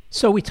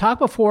 So we talked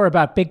before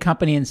about big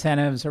company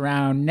incentives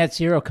around net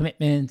zero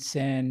commitments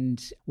and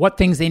what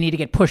things they need to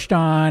get pushed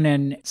on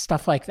and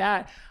stuff like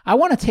that. I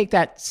want to take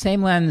that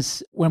same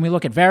lens when we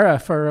look at Verra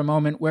for a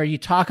moment, where you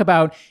talk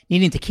about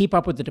needing to keep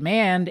up with the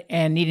demand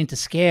and needing to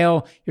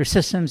scale your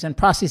systems and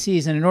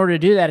processes. And in order to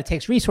do that, it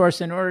takes resource.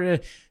 In order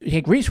to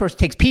take resource, it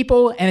takes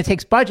people and it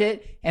takes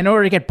budget. In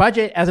order to get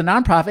budget as a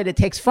nonprofit, it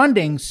takes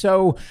funding.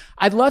 So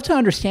I'd love to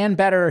understand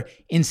better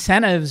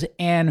incentives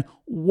and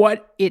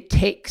what it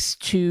takes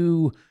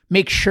to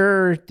make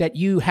sure that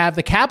you have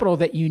the capital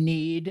that you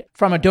need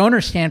from a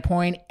donor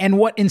standpoint, and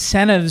what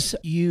incentives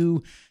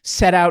you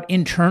set out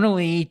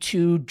internally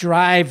to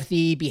drive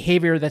the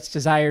behavior that's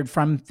desired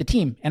from the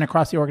team and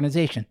across the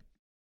organization.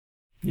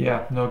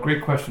 Yeah, no,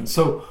 great question.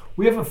 So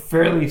we have a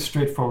fairly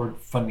straightforward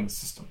funding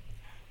system.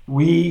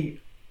 We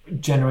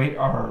generate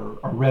our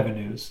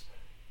revenues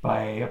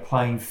by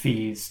applying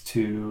fees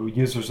to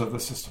users of the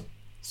system.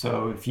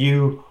 So if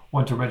you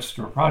want to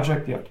register a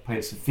project, you have to pay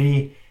us a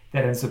fee.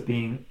 That ends up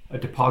being a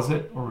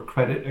deposit or a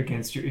credit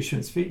against your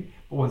issuance fee.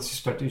 But once you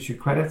start to issue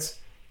credits,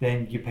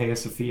 then you pay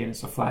us a fee, and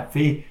it's a flat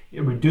fee.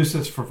 It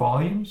reduces for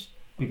volumes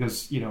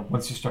because,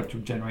 once you start to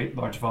generate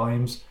large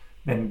volumes,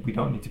 then we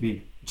don't need to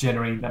be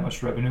generating that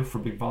much revenue for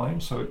big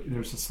volumes. So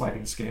there's a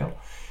sliding scale.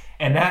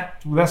 And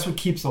that's what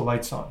keeps the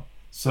lights on.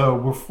 So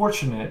we're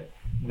fortunate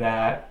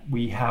that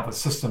we have a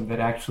system that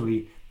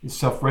actually is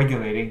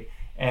self-regulating.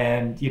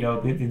 And, the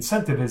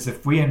incentive is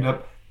if we end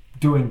up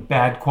doing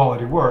bad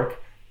quality work,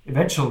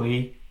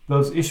 eventually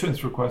those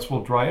issuance requests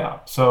will dry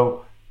up.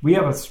 So we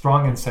have a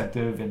strong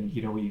incentive, and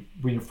we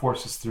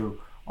reinforce this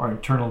through our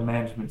internal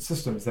management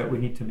systems, that we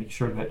need to make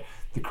sure that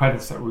the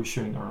credits that we're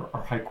issuing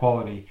are high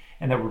quality,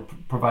 and that we're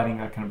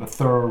providing a kind of a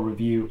thorough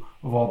review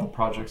of all the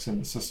projects in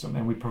the system.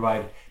 And we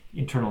provide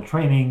internal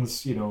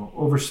trainings,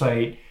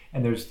 oversight,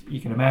 and you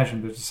can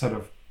imagine there's a set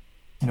of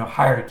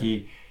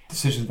hierarchy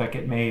decisions that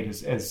get made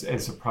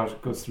as a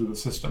project goes through the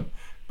system.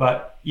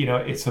 But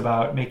it's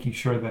about making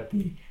sure that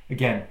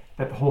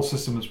the whole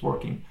system is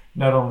working,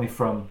 not only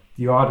from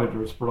the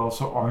auditors, but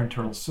also our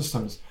internal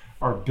systems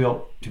are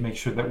built to make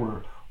sure that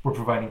we're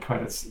providing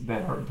credits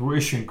we're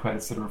issuing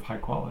credits that are of high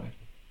quality.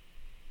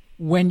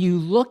 when you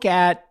look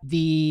at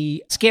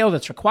the scale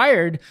that's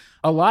required,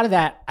 a lot of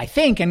that, I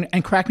think,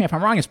 and correct me if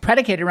I'm wrong, is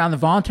predicated around the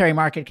voluntary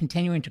market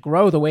continuing to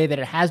grow the way that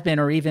it has been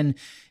or even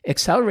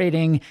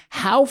accelerating.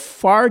 How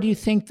far do you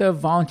think the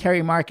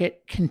voluntary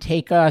market can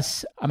take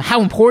us?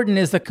 How important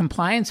is the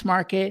compliance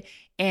market?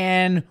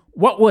 And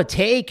what will it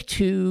take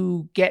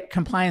to get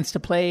compliance to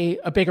play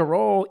a bigger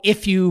role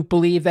if you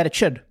believe that it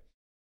should?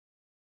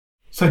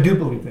 So I do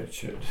believe that it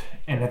should.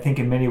 And I think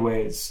in many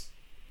ways,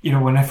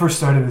 when I first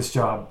started this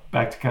job,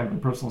 back to kind of the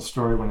personal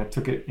story, when I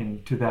took it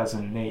in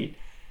 2008,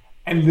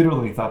 I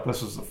literally thought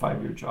this was a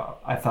 5-year job.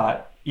 I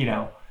thought,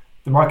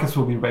 the markets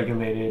will be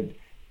regulated.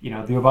 The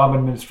Obama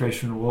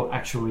administration will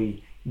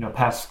actually,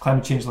 pass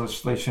climate change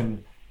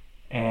legislation,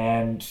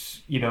 and,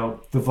 the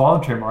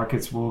voluntary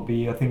markets will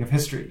be a thing of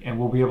history, and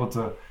we'll be able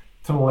to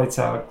turn the lights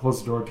out, close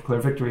the door, declare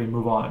victory, and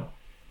move on.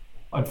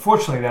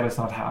 Unfortunately, that has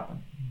not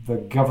happened. The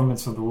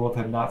governments of the world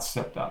have not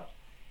stepped up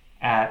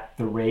at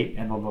the rate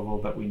and the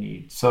level that we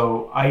need.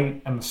 So I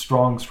am a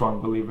strong,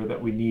 strong believer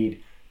that we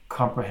need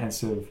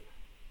comprehensive,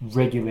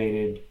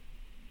 regulated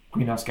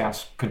greenhouse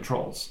gas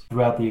controls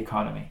throughout the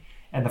economy.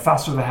 And the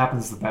faster that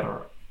happens, the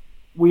better.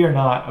 We are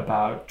not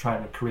about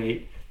trying to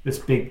create this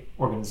big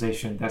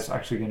organization that's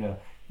actually going to,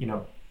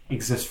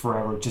 exist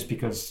forever just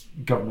because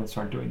governments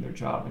aren't doing their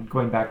job. And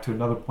going back to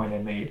another point I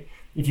made,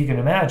 if you can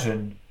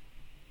imagine,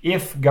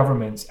 if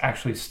governments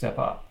actually step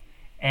up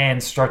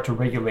and start to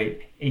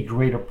regulate a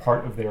greater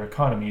part of their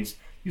economies,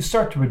 you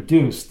start to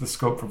reduce the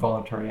scope for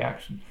voluntary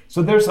action.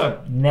 So there's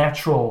a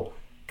natural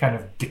kind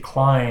of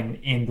decline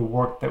in the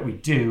work that we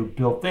do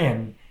built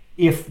in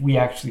if we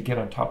actually get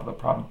on top of the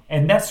problem.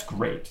 And that's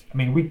great. I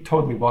mean, we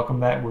totally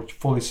welcome that. We're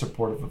fully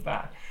supportive of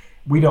that.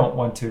 We don't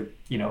want to,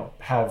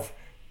 have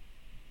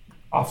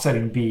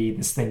offsetting be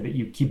this thing that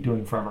you keep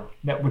doing forever.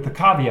 Now, with the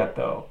caveat,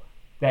 though,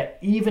 that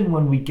even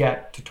when we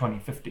get to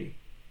 2050,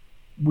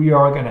 we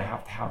are going to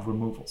have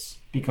removals,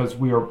 because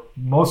we are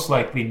most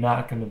likely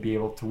not going to be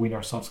able to wean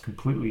ourselves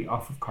completely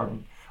off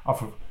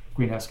of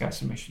greenhouse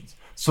gas emissions.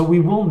 So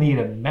we will need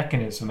a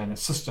mechanism and a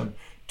system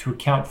to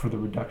account for the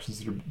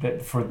reductions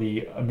for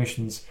the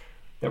emissions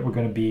that we're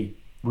going to be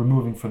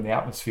removing from the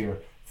atmosphere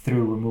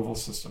through removal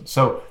systems.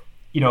 So,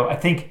 I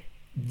think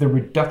the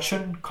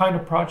reduction kind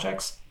of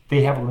projects,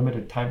 they have a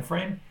limited time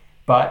frame,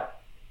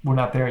 but we're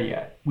not there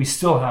yet. We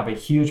still have a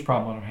huge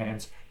problem on our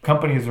hands.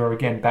 Companies are,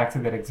 again, back to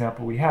that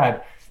example we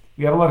have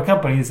a lot of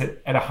companies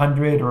at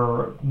 100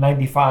 or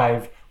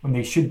 95 when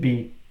they should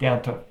be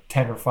down to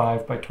 10 or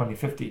 5 by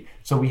 2050.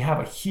 So we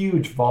have a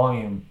huge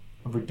volume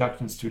of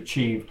reductions to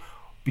achieve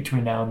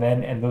between now and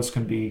then, and those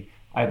can be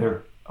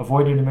either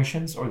avoided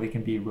emissions or they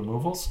can be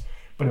removals.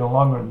 But in the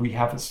long run, we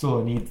have still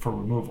a need for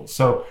removal.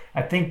 So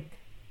I think,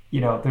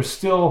 there's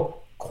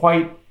still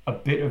quite a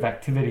bit of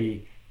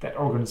activity that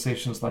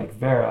organizations like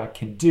Verra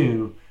can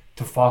do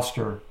to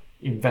foster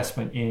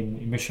investment in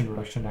emission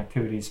reduction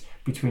activities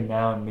between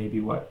now and maybe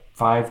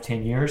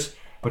 5-10 years.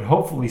 But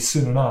hopefully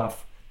soon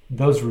enough,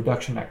 those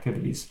reduction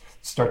activities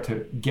start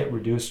to get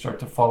reduced, start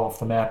to fall off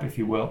the map, if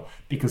you will,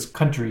 because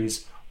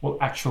countries will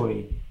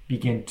actually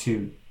begin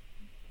to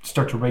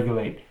start to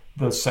regulate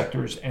those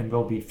sectors, and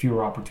there'll be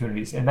fewer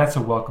opportunities. And that's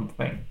a welcome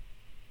thing.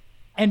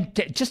 And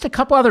just a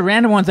couple other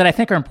random ones that I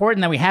think are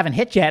important that we haven't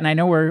hit yet. And I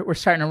know we're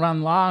starting to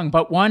run long,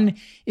 but one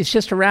is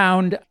just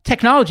around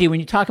technology. When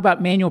you talk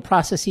about manual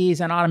processes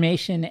and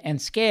automation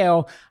and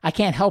scale, I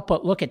can't help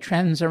but look at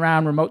trends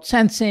around remote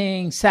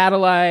sensing,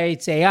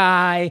 satellites,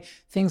 AI,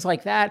 things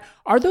like that.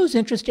 Are those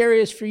interest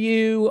areas for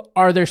you?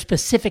 Are there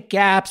specific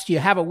gaps? Do you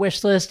have a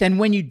wish list? And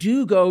when you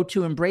do go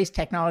to embrace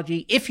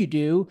technology, if you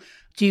do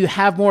you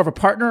have more of a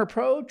partner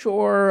approach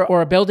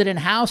or a build it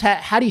in-house?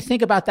 How do you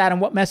think about that,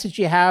 and what message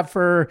do you have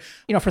for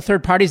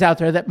third parties out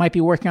there that might be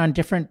working on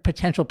different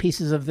potential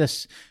pieces of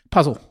this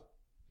puzzle?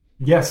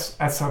 Yes,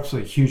 that's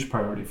absolutely a huge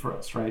priority for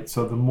us, right?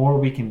 So the more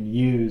we can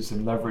use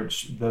and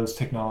leverage those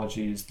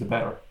technologies, the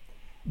better.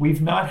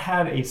 We've not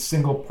had a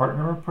single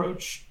partner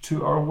approach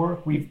to our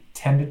work. We've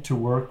tended to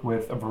work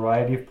with a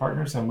variety of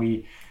partners, and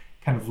we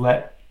kind of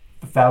let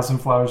the thousand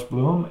flowers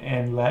bloom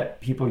and let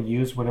people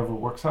use whatever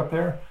works out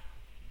there.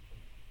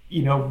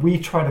 We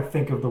try to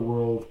think of the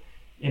world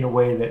in a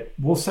way that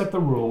we'll set the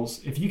rules.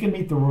 If you can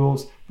meet the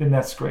rules, then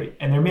that's great.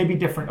 And there may be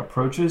different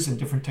approaches and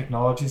different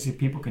technologies that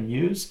people can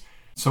use.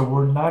 So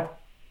we're not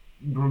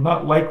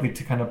likely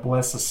to kind of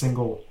bless a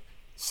single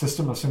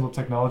system, a single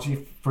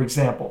technology. For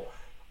example,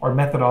 our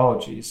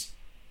methodologies,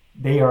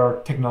 they are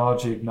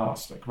technology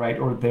agnostic, right?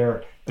 Or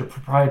they're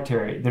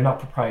proprietary. They're not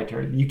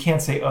proprietary. You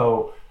can't say,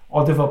 oh,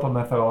 I'll develop a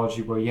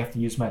methodology where you have to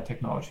use my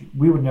technology.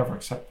 We would never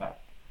accept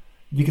that.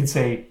 You can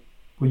say,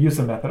 we'll use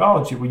a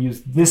methodology, we'll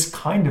use this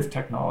kind of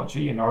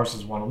technology, and ours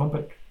is one of them,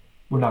 but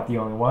we're not the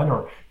only one,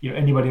 or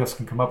anybody else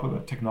can come up with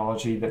a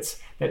technology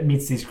that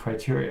meets these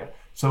criteria.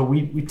 So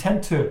we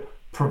tend to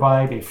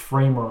provide a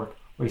framework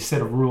or a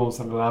set of rules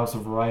that allows a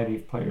variety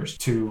of players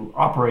to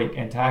operate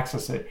and to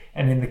access it.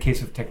 And in the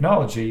case of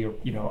technology, or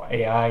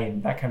AI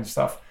and that kind of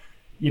stuff,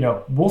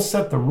 we'll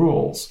set the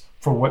rules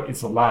for what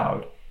is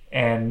allowed,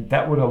 and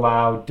that would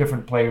allow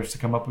different players to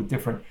come up with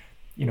different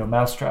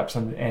mousetraps,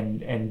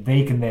 and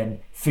they can then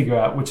figure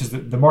out which is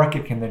the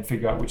market can then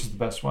figure out which is the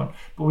best one.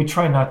 But we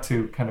try not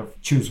to kind of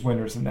choose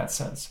winners in that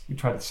sense. We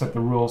try to set the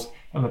rules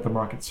and let the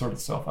market sort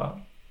itself out.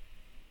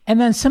 And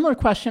then similar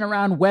question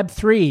around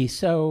Web3.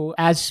 So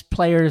as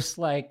players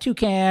like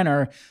Toucan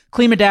or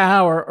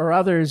KlimaDAO or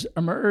others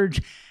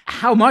emerge,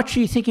 how much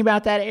are you thinking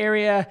about that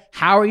area?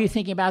 How are you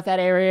thinking about that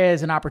area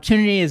as an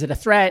opportunity? Is it a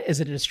threat?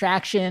 Is it a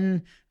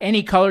distraction?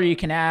 Any color you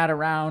can add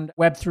around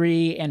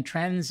Web3 and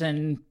trends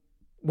and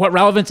what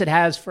relevance it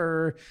has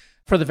for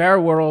the Vero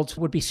world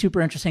would be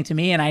super interesting to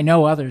me, and I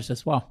know others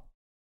as well.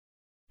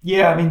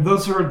 Yeah, I mean,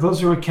 those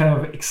are kind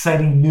of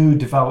exciting new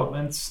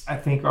developments. I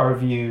think our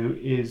view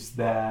is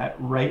that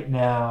right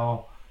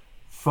now,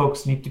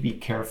 folks need to be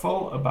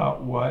careful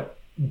about what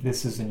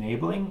this is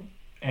enabling,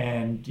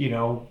 and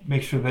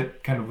make sure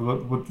that kind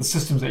of what the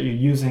systems that you're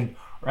using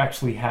are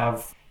actually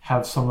have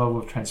some level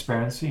of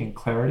transparency and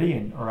clarity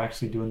and are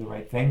actually doing the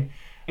right thing.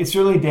 It's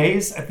early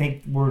days. I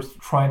think we're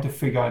trying to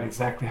figure out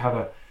exactly how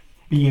to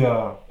be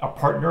a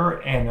partner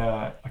and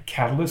a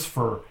catalyst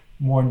for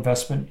more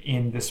investment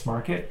in this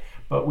market.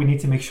 But we need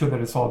to make sure that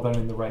it's all done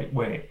in the right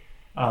way.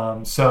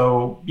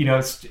 So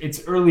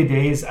it's early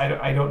days.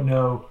 I don't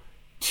know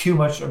too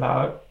much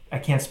about. I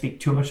can't speak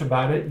too much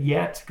about it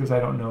yet because I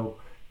don't know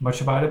much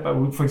about it.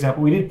 But for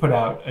example, we did put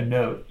out a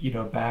note,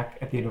 back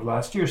at the end of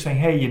last year, saying,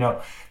 hey,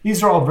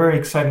 these are all very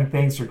exciting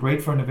things. They're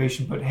great for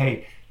innovation, but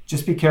hey,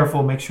 just be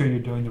careful. Make sure you're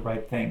doing the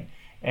right thing.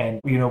 And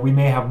we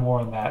may have more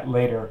on that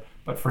later.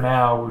 But for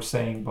now, we're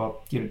saying,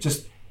 well,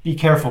 just be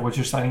careful what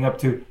you're signing up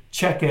to.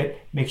 Check it,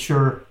 make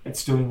sure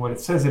it's doing what it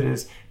says it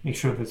is, make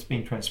sure that it's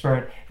being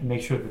transparent, and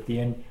make sure that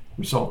the end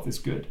result is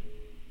good.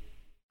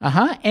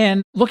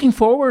 And looking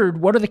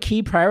forward, what are the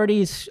key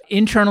priorities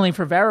internally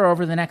for Vero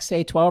over the next,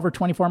 say, 12 or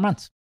 24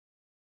 months?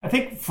 I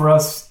think for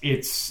us,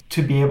 it's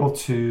to be able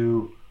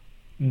to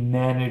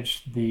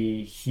manage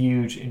the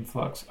huge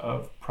influx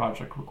of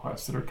project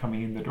requests that are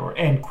coming in the door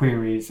and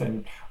queries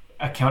and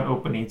account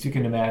openings, you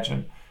can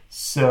imagine.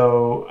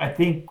 So I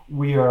think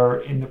we are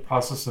in the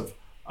process of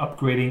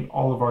upgrading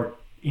all of our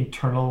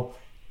internal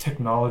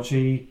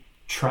technology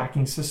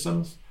tracking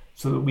systems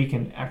so that we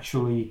can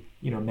actually,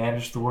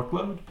 manage the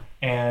workload.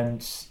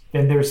 And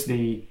then there's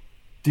the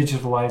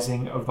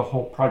digitalizing of the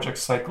whole project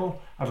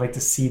cycle. I'd like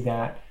to see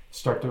that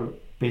start to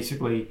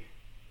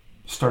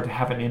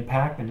have an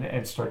impact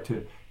and start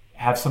to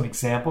have some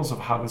examples of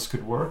how this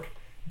could work.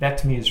 That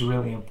to me is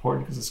really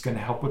important because it's going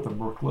to help with the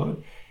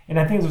workload. And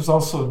I think there's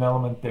also an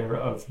element there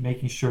of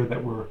making sure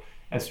that we're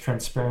as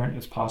transparent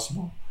as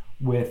possible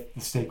with the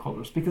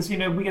stakeholders. Because, we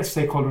get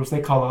stakeholders, they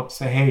call up,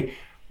 say, hey,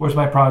 where's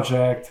my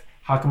project?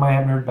 How come I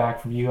haven't heard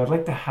back from you? I'd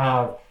like to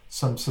have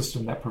some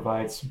system that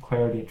provides some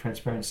clarity and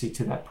transparency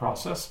to that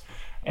process.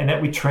 And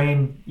that we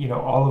train,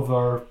 all of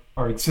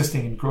our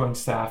existing and growing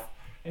staff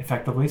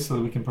effectively so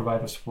that we can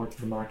provide the support to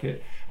the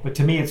market. But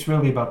to me, it's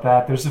really about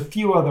that. There's a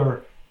few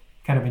other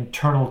kind of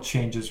internal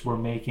changes we're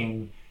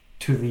making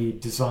to the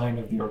design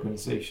of the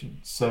organization.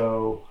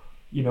 So,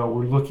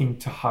 we're looking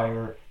to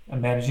hire a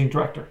managing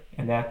director,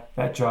 and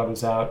that job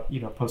is out,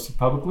 posted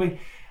publicly.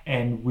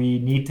 And we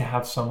need to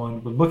have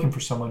we're looking for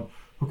someone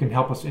who can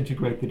help us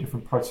integrate the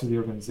different parts of the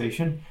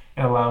organization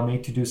and allow me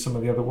to do some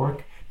of the other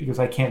work, because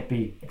I can't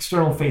be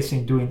external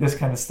facing, doing this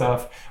kind of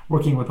stuff,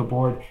 working with the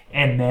board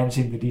and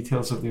managing the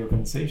details of the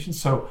organization.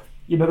 So,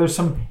 there's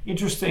some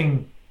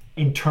interesting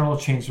internal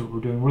changes that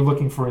we're doing. We're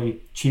looking for a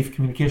chief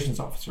communications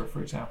officer,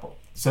 for example.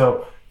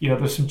 So,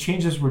 there's some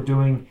changes we're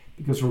doing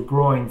because we're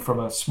growing from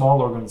a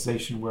small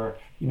organization where,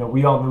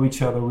 we all knew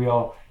each other. We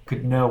all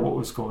could know what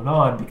was going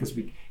on because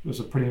it was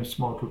a pretty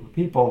small group of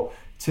people,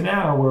 to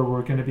now where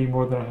we're going to be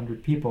more than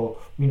 100 people.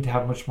 We need to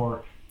have much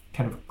more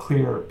kind of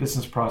clear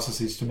business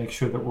processes to make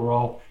sure that we're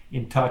all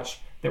in touch,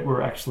 that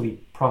we're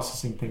actually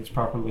processing things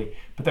properly,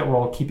 but that we're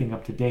all keeping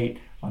up to date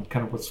on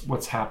kind of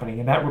what's happening.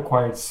 And that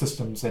requires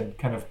systems and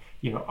kind of,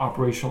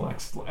 operational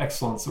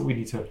excellence that we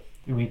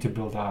need to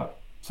build out.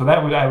 So that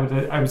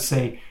I would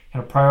say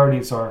kind of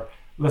priorities are,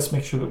 let's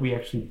make sure that we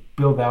actually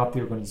build out the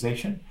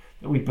organization,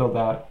 that we build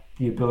out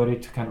the ability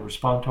to kind of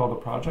respond to all the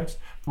projects.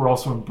 We're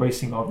also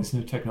embracing all these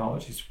new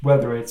technologies,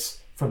 whether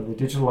it's from the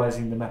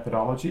digitalizing the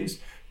methodologies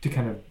to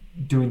kind of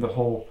doing the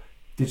whole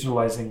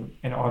digitalizing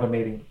and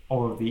automating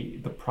all of the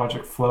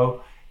project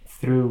flow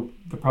through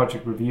the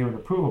project review and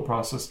approval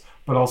process,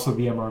 but also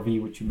the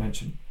MRV, which you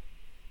mentioned.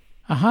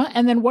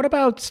 And then what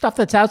about stuff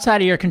that's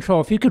outside of your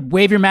control? If you could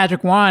wave your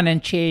magic wand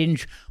and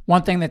change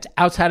one thing that's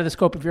outside of the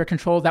scope of your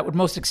control that would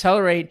most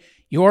accelerate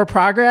your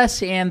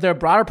progress and the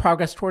broader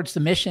progress towards the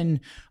mission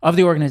of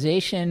the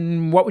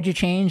organization, what would you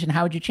change and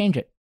how would you change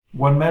it?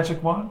 One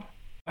magic wand?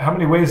 How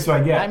many ways do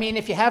I get? I mean,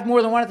 if you have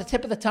more than one at the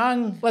tip of the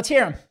tongue, let's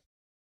hear them.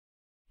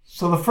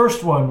 So the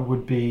first one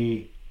would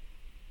be,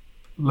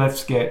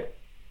 let's get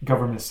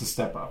governments to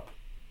step up.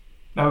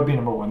 That would be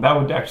number one. That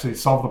would actually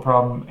solve the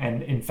problem.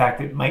 And in fact,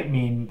 it might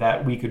mean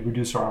that we could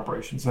reduce our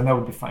operations, and that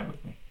would be fine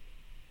with me.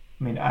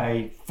 I mean,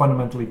 I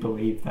fundamentally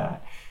believe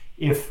that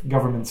if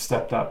government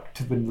stepped up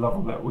to the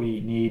level that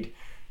we need,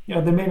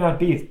 there may not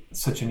be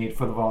such a need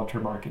for the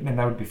voluntary market, and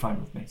that would be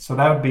fine with me. So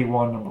that would be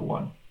number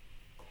one.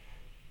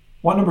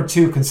 Number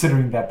two,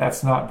 considering that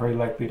that's not very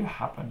likely to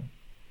happen,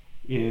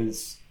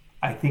 is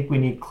I think we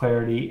need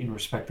clarity in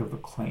respect of the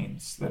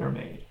claims that are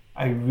made.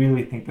 I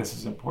really think this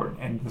is important.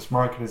 And this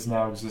market has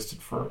now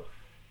existed for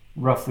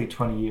roughly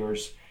 20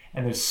 years,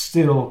 and there's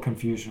still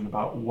confusion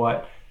about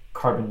what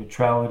carbon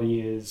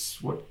neutrality is,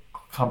 what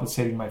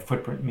compensating my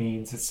footprint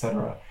means,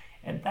 etc.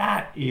 And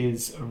that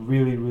is a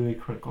really, really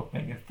critical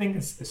thing. The thing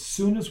is, as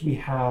soon as we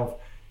have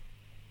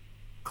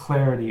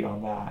clarity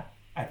on that,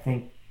 I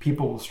think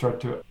people will start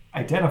to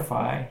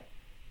identify,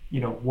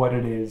 what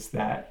it is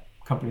that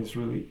companies are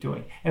really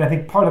doing. And I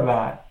think part of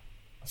that,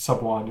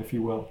 sub-wand, if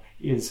you will,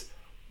 is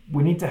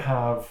we need to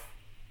have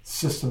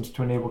systems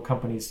to enable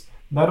companies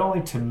not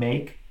only to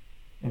make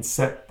and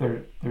set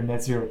their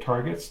net zero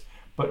targets,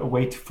 but a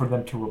way for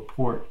them to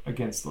report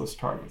against those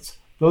targets.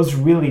 Those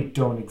really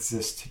don't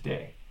exist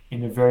today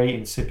in a very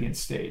incipient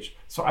stage.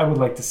 So I would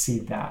like to see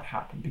that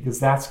happen, because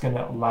that's going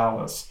to allow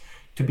us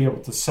to be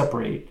able to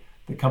separate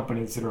the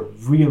companies that are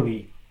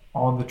really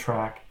on the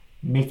track,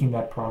 making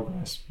that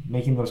progress,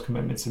 making those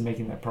commitments and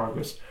making that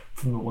progress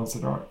from the ones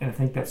that aren't. And I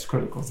think that's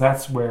critical.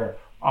 That's where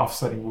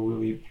offsetting will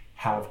really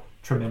have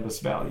tremendous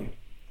value.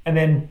 And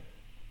then,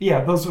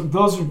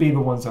 those would be the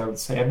ones I would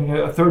say. I mean,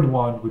 a third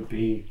one would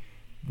be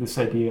this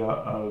idea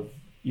of,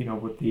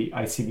 what the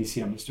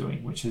ICBCM is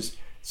doing, which is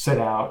set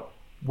out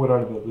what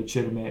are the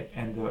legitimate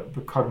and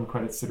the carbon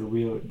credits that are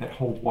real, that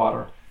hold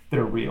water, that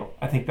are real.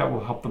 I think that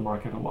will help the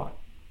market a lot.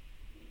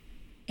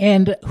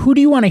 And who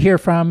do you want to hear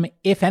from,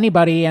 if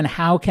anybody, and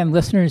how can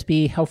listeners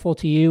be helpful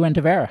to you and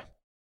to Verra?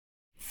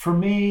 For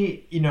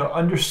me,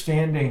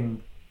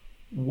 understanding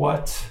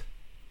what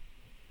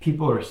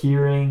people are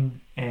hearing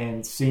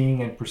and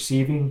seeing and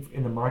perceiving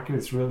in the market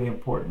is really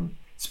important,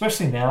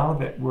 especially now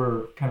that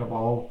we're kind of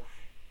all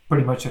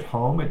pretty much at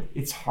home.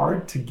 It's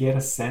hard to get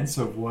a sense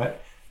of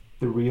what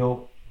the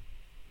real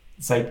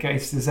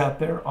zeitgeist is out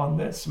there on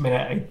this. I mean,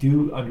 I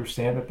do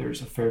understand that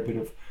there's a fair bit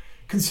of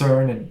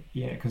concern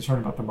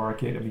about the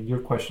market. I mean, your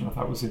question I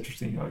thought was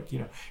interesting.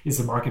 Is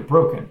the market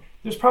broken?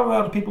 There's probably a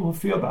lot of people who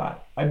feel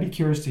that. I'd be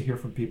curious to hear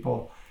from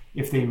people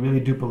if they really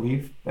do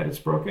believe that it's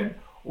broken,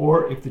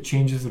 or if the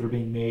changes that are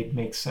being made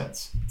make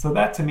sense. So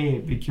that, to me,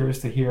 I'd be curious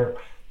to hear,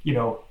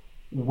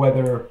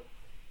 whether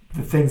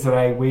the things that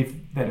I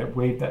waved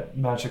that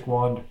magic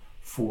wand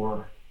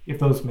for, if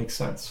those make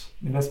sense.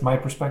 I mean, that's my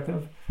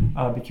perspective.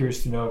 I'd be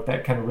curious to know if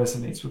that kind of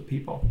resonates with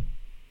people.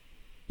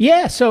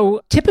 Yeah,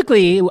 so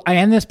typically I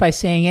end this by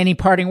saying any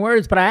parting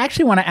words, but I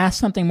actually want to ask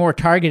something more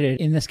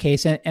targeted in this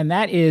case, and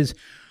that is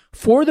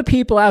for the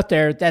people out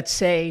there that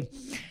say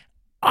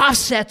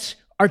offsets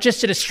are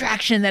just a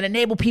distraction that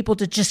enable people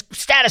to just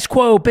status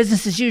quo,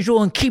 business as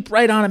usual, and keep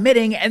right on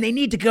emitting, and they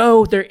need to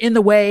go, they're in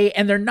the way,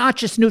 and they're not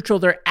just neutral,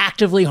 they're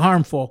actively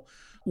harmful.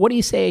 What do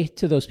you say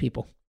to those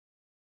people?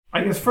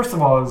 I guess, first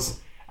of all, is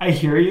I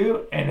hear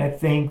you, and I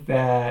think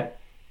that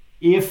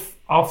if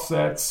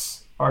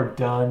offsets are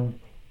done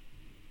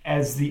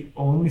as the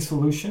only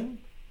solution,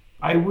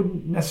 I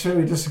wouldn't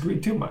necessarily disagree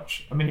too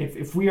much. I mean,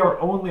 if we are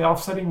only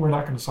offsetting, we're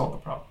not going to solve the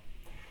problem.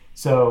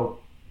 So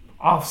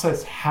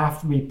offsets have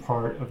to be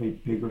part of a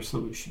bigger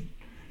solution.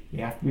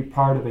 They have to be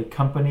part of a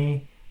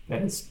company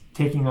that is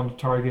taking on the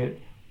target,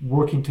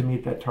 working to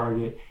meet that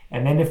target.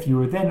 And then if you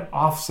are then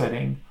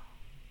offsetting,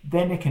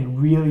 then it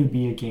can really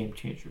be a game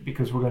changer,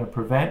 because we're going to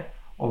prevent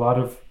a lot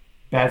of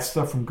bad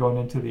stuff from going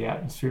into the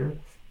atmosphere.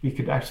 We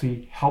could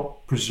actually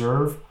help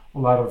preserve a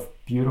lot of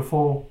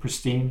beautiful,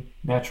 pristine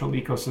natural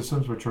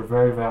ecosystems, which are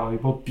very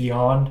valuable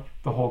beyond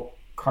the whole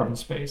carbon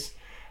space.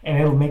 And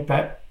it'll make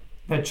that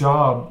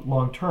job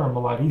long-term a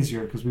lot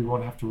easier, because we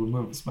won't have to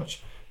remove as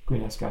much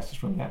greenhouse gases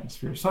from the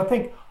atmosphere. So I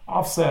think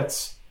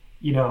offsets,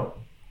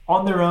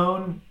 on their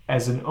own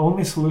as an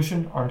only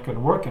solution aren't going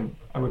to work, and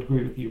I would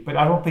agree with you. But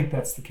I don't think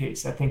that's the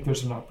case. I think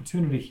there's an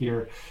opportunity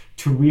here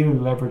to really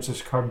leverage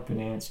this carbon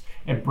finance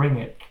and bring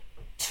it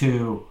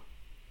to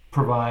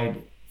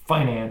provide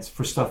finance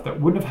for stuff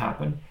that wouldn't have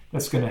happened,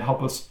 that's going to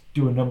help us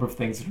do a number of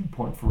things that are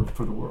important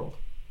for the world.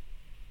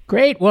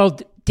 Great. Well,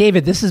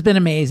 David, this has been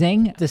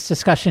amazing. This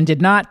discussion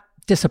did not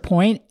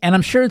disappoint, and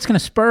I'm sure it's going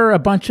to spur a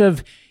bunch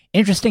of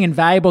interesting and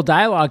valuable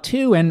dialogue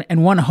too.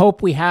 And one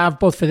hope we have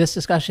both for this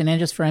discussion and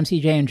just for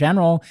MCJ in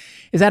general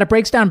is that it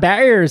breaks down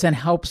barriers and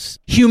helps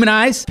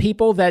humanize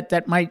people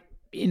that might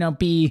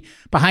be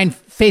behind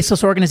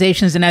faceless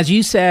organizations. And as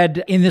you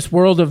said, in this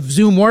world of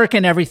Zoom work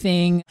and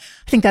everything,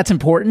 I think that's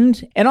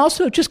important. And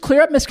also just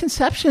clear up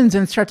misconceptions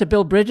and start to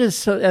build bridges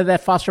so that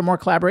foster more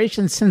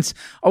collaboration, since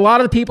a lot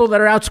of the people that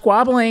are out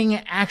squabbling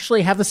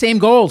actually have the same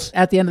goals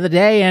at the end of the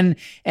day. And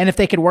if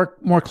they could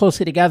work more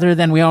closely together,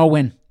 then we all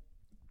win.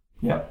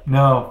 Yeah,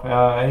 no,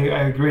 I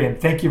agree.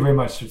 And thank you very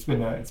much. It's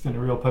been a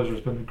real pleasure.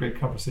 It's been a great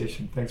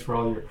conversation. Thanks for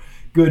all your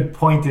good,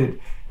 pointed,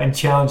 and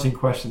challenging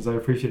questions. I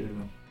appreciated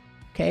them.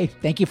 Okay,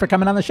 thank you for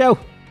coming on the show.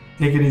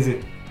 Take it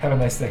easy. Have a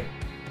nice day.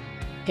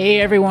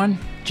 Hey everyone,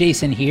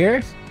 Jason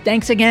here.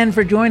 Thanks again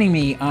for joining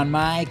me on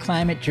my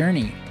climate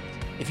journey.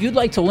 If you'd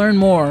like to learn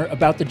more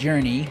about the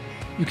journey,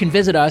 you can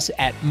visit us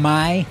at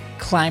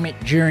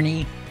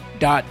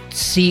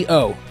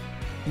myclimatejourney.co.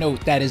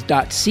 Note that is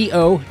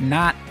 .co,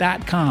 not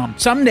 .com.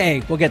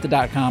 Someday we'll get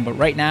the .com, but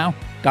right now,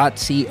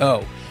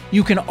 .co.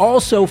 You can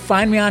also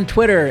find me on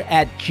Twitter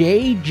at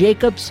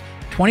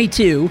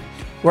jjacobs22,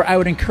 where I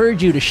would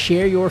encourage you to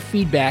share your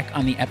feedback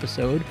on the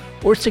episode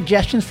or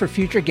suggestions for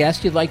future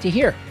guests you'd like to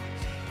hear.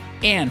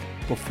 And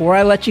before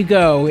I let you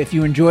go, if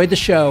you enjoyed the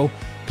show,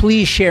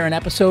 please share an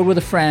episode with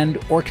a friend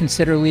or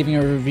consider leaving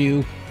a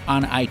review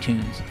on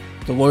iTunes.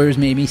 The lawyers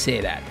made me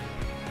say that.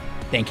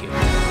 Thank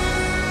you.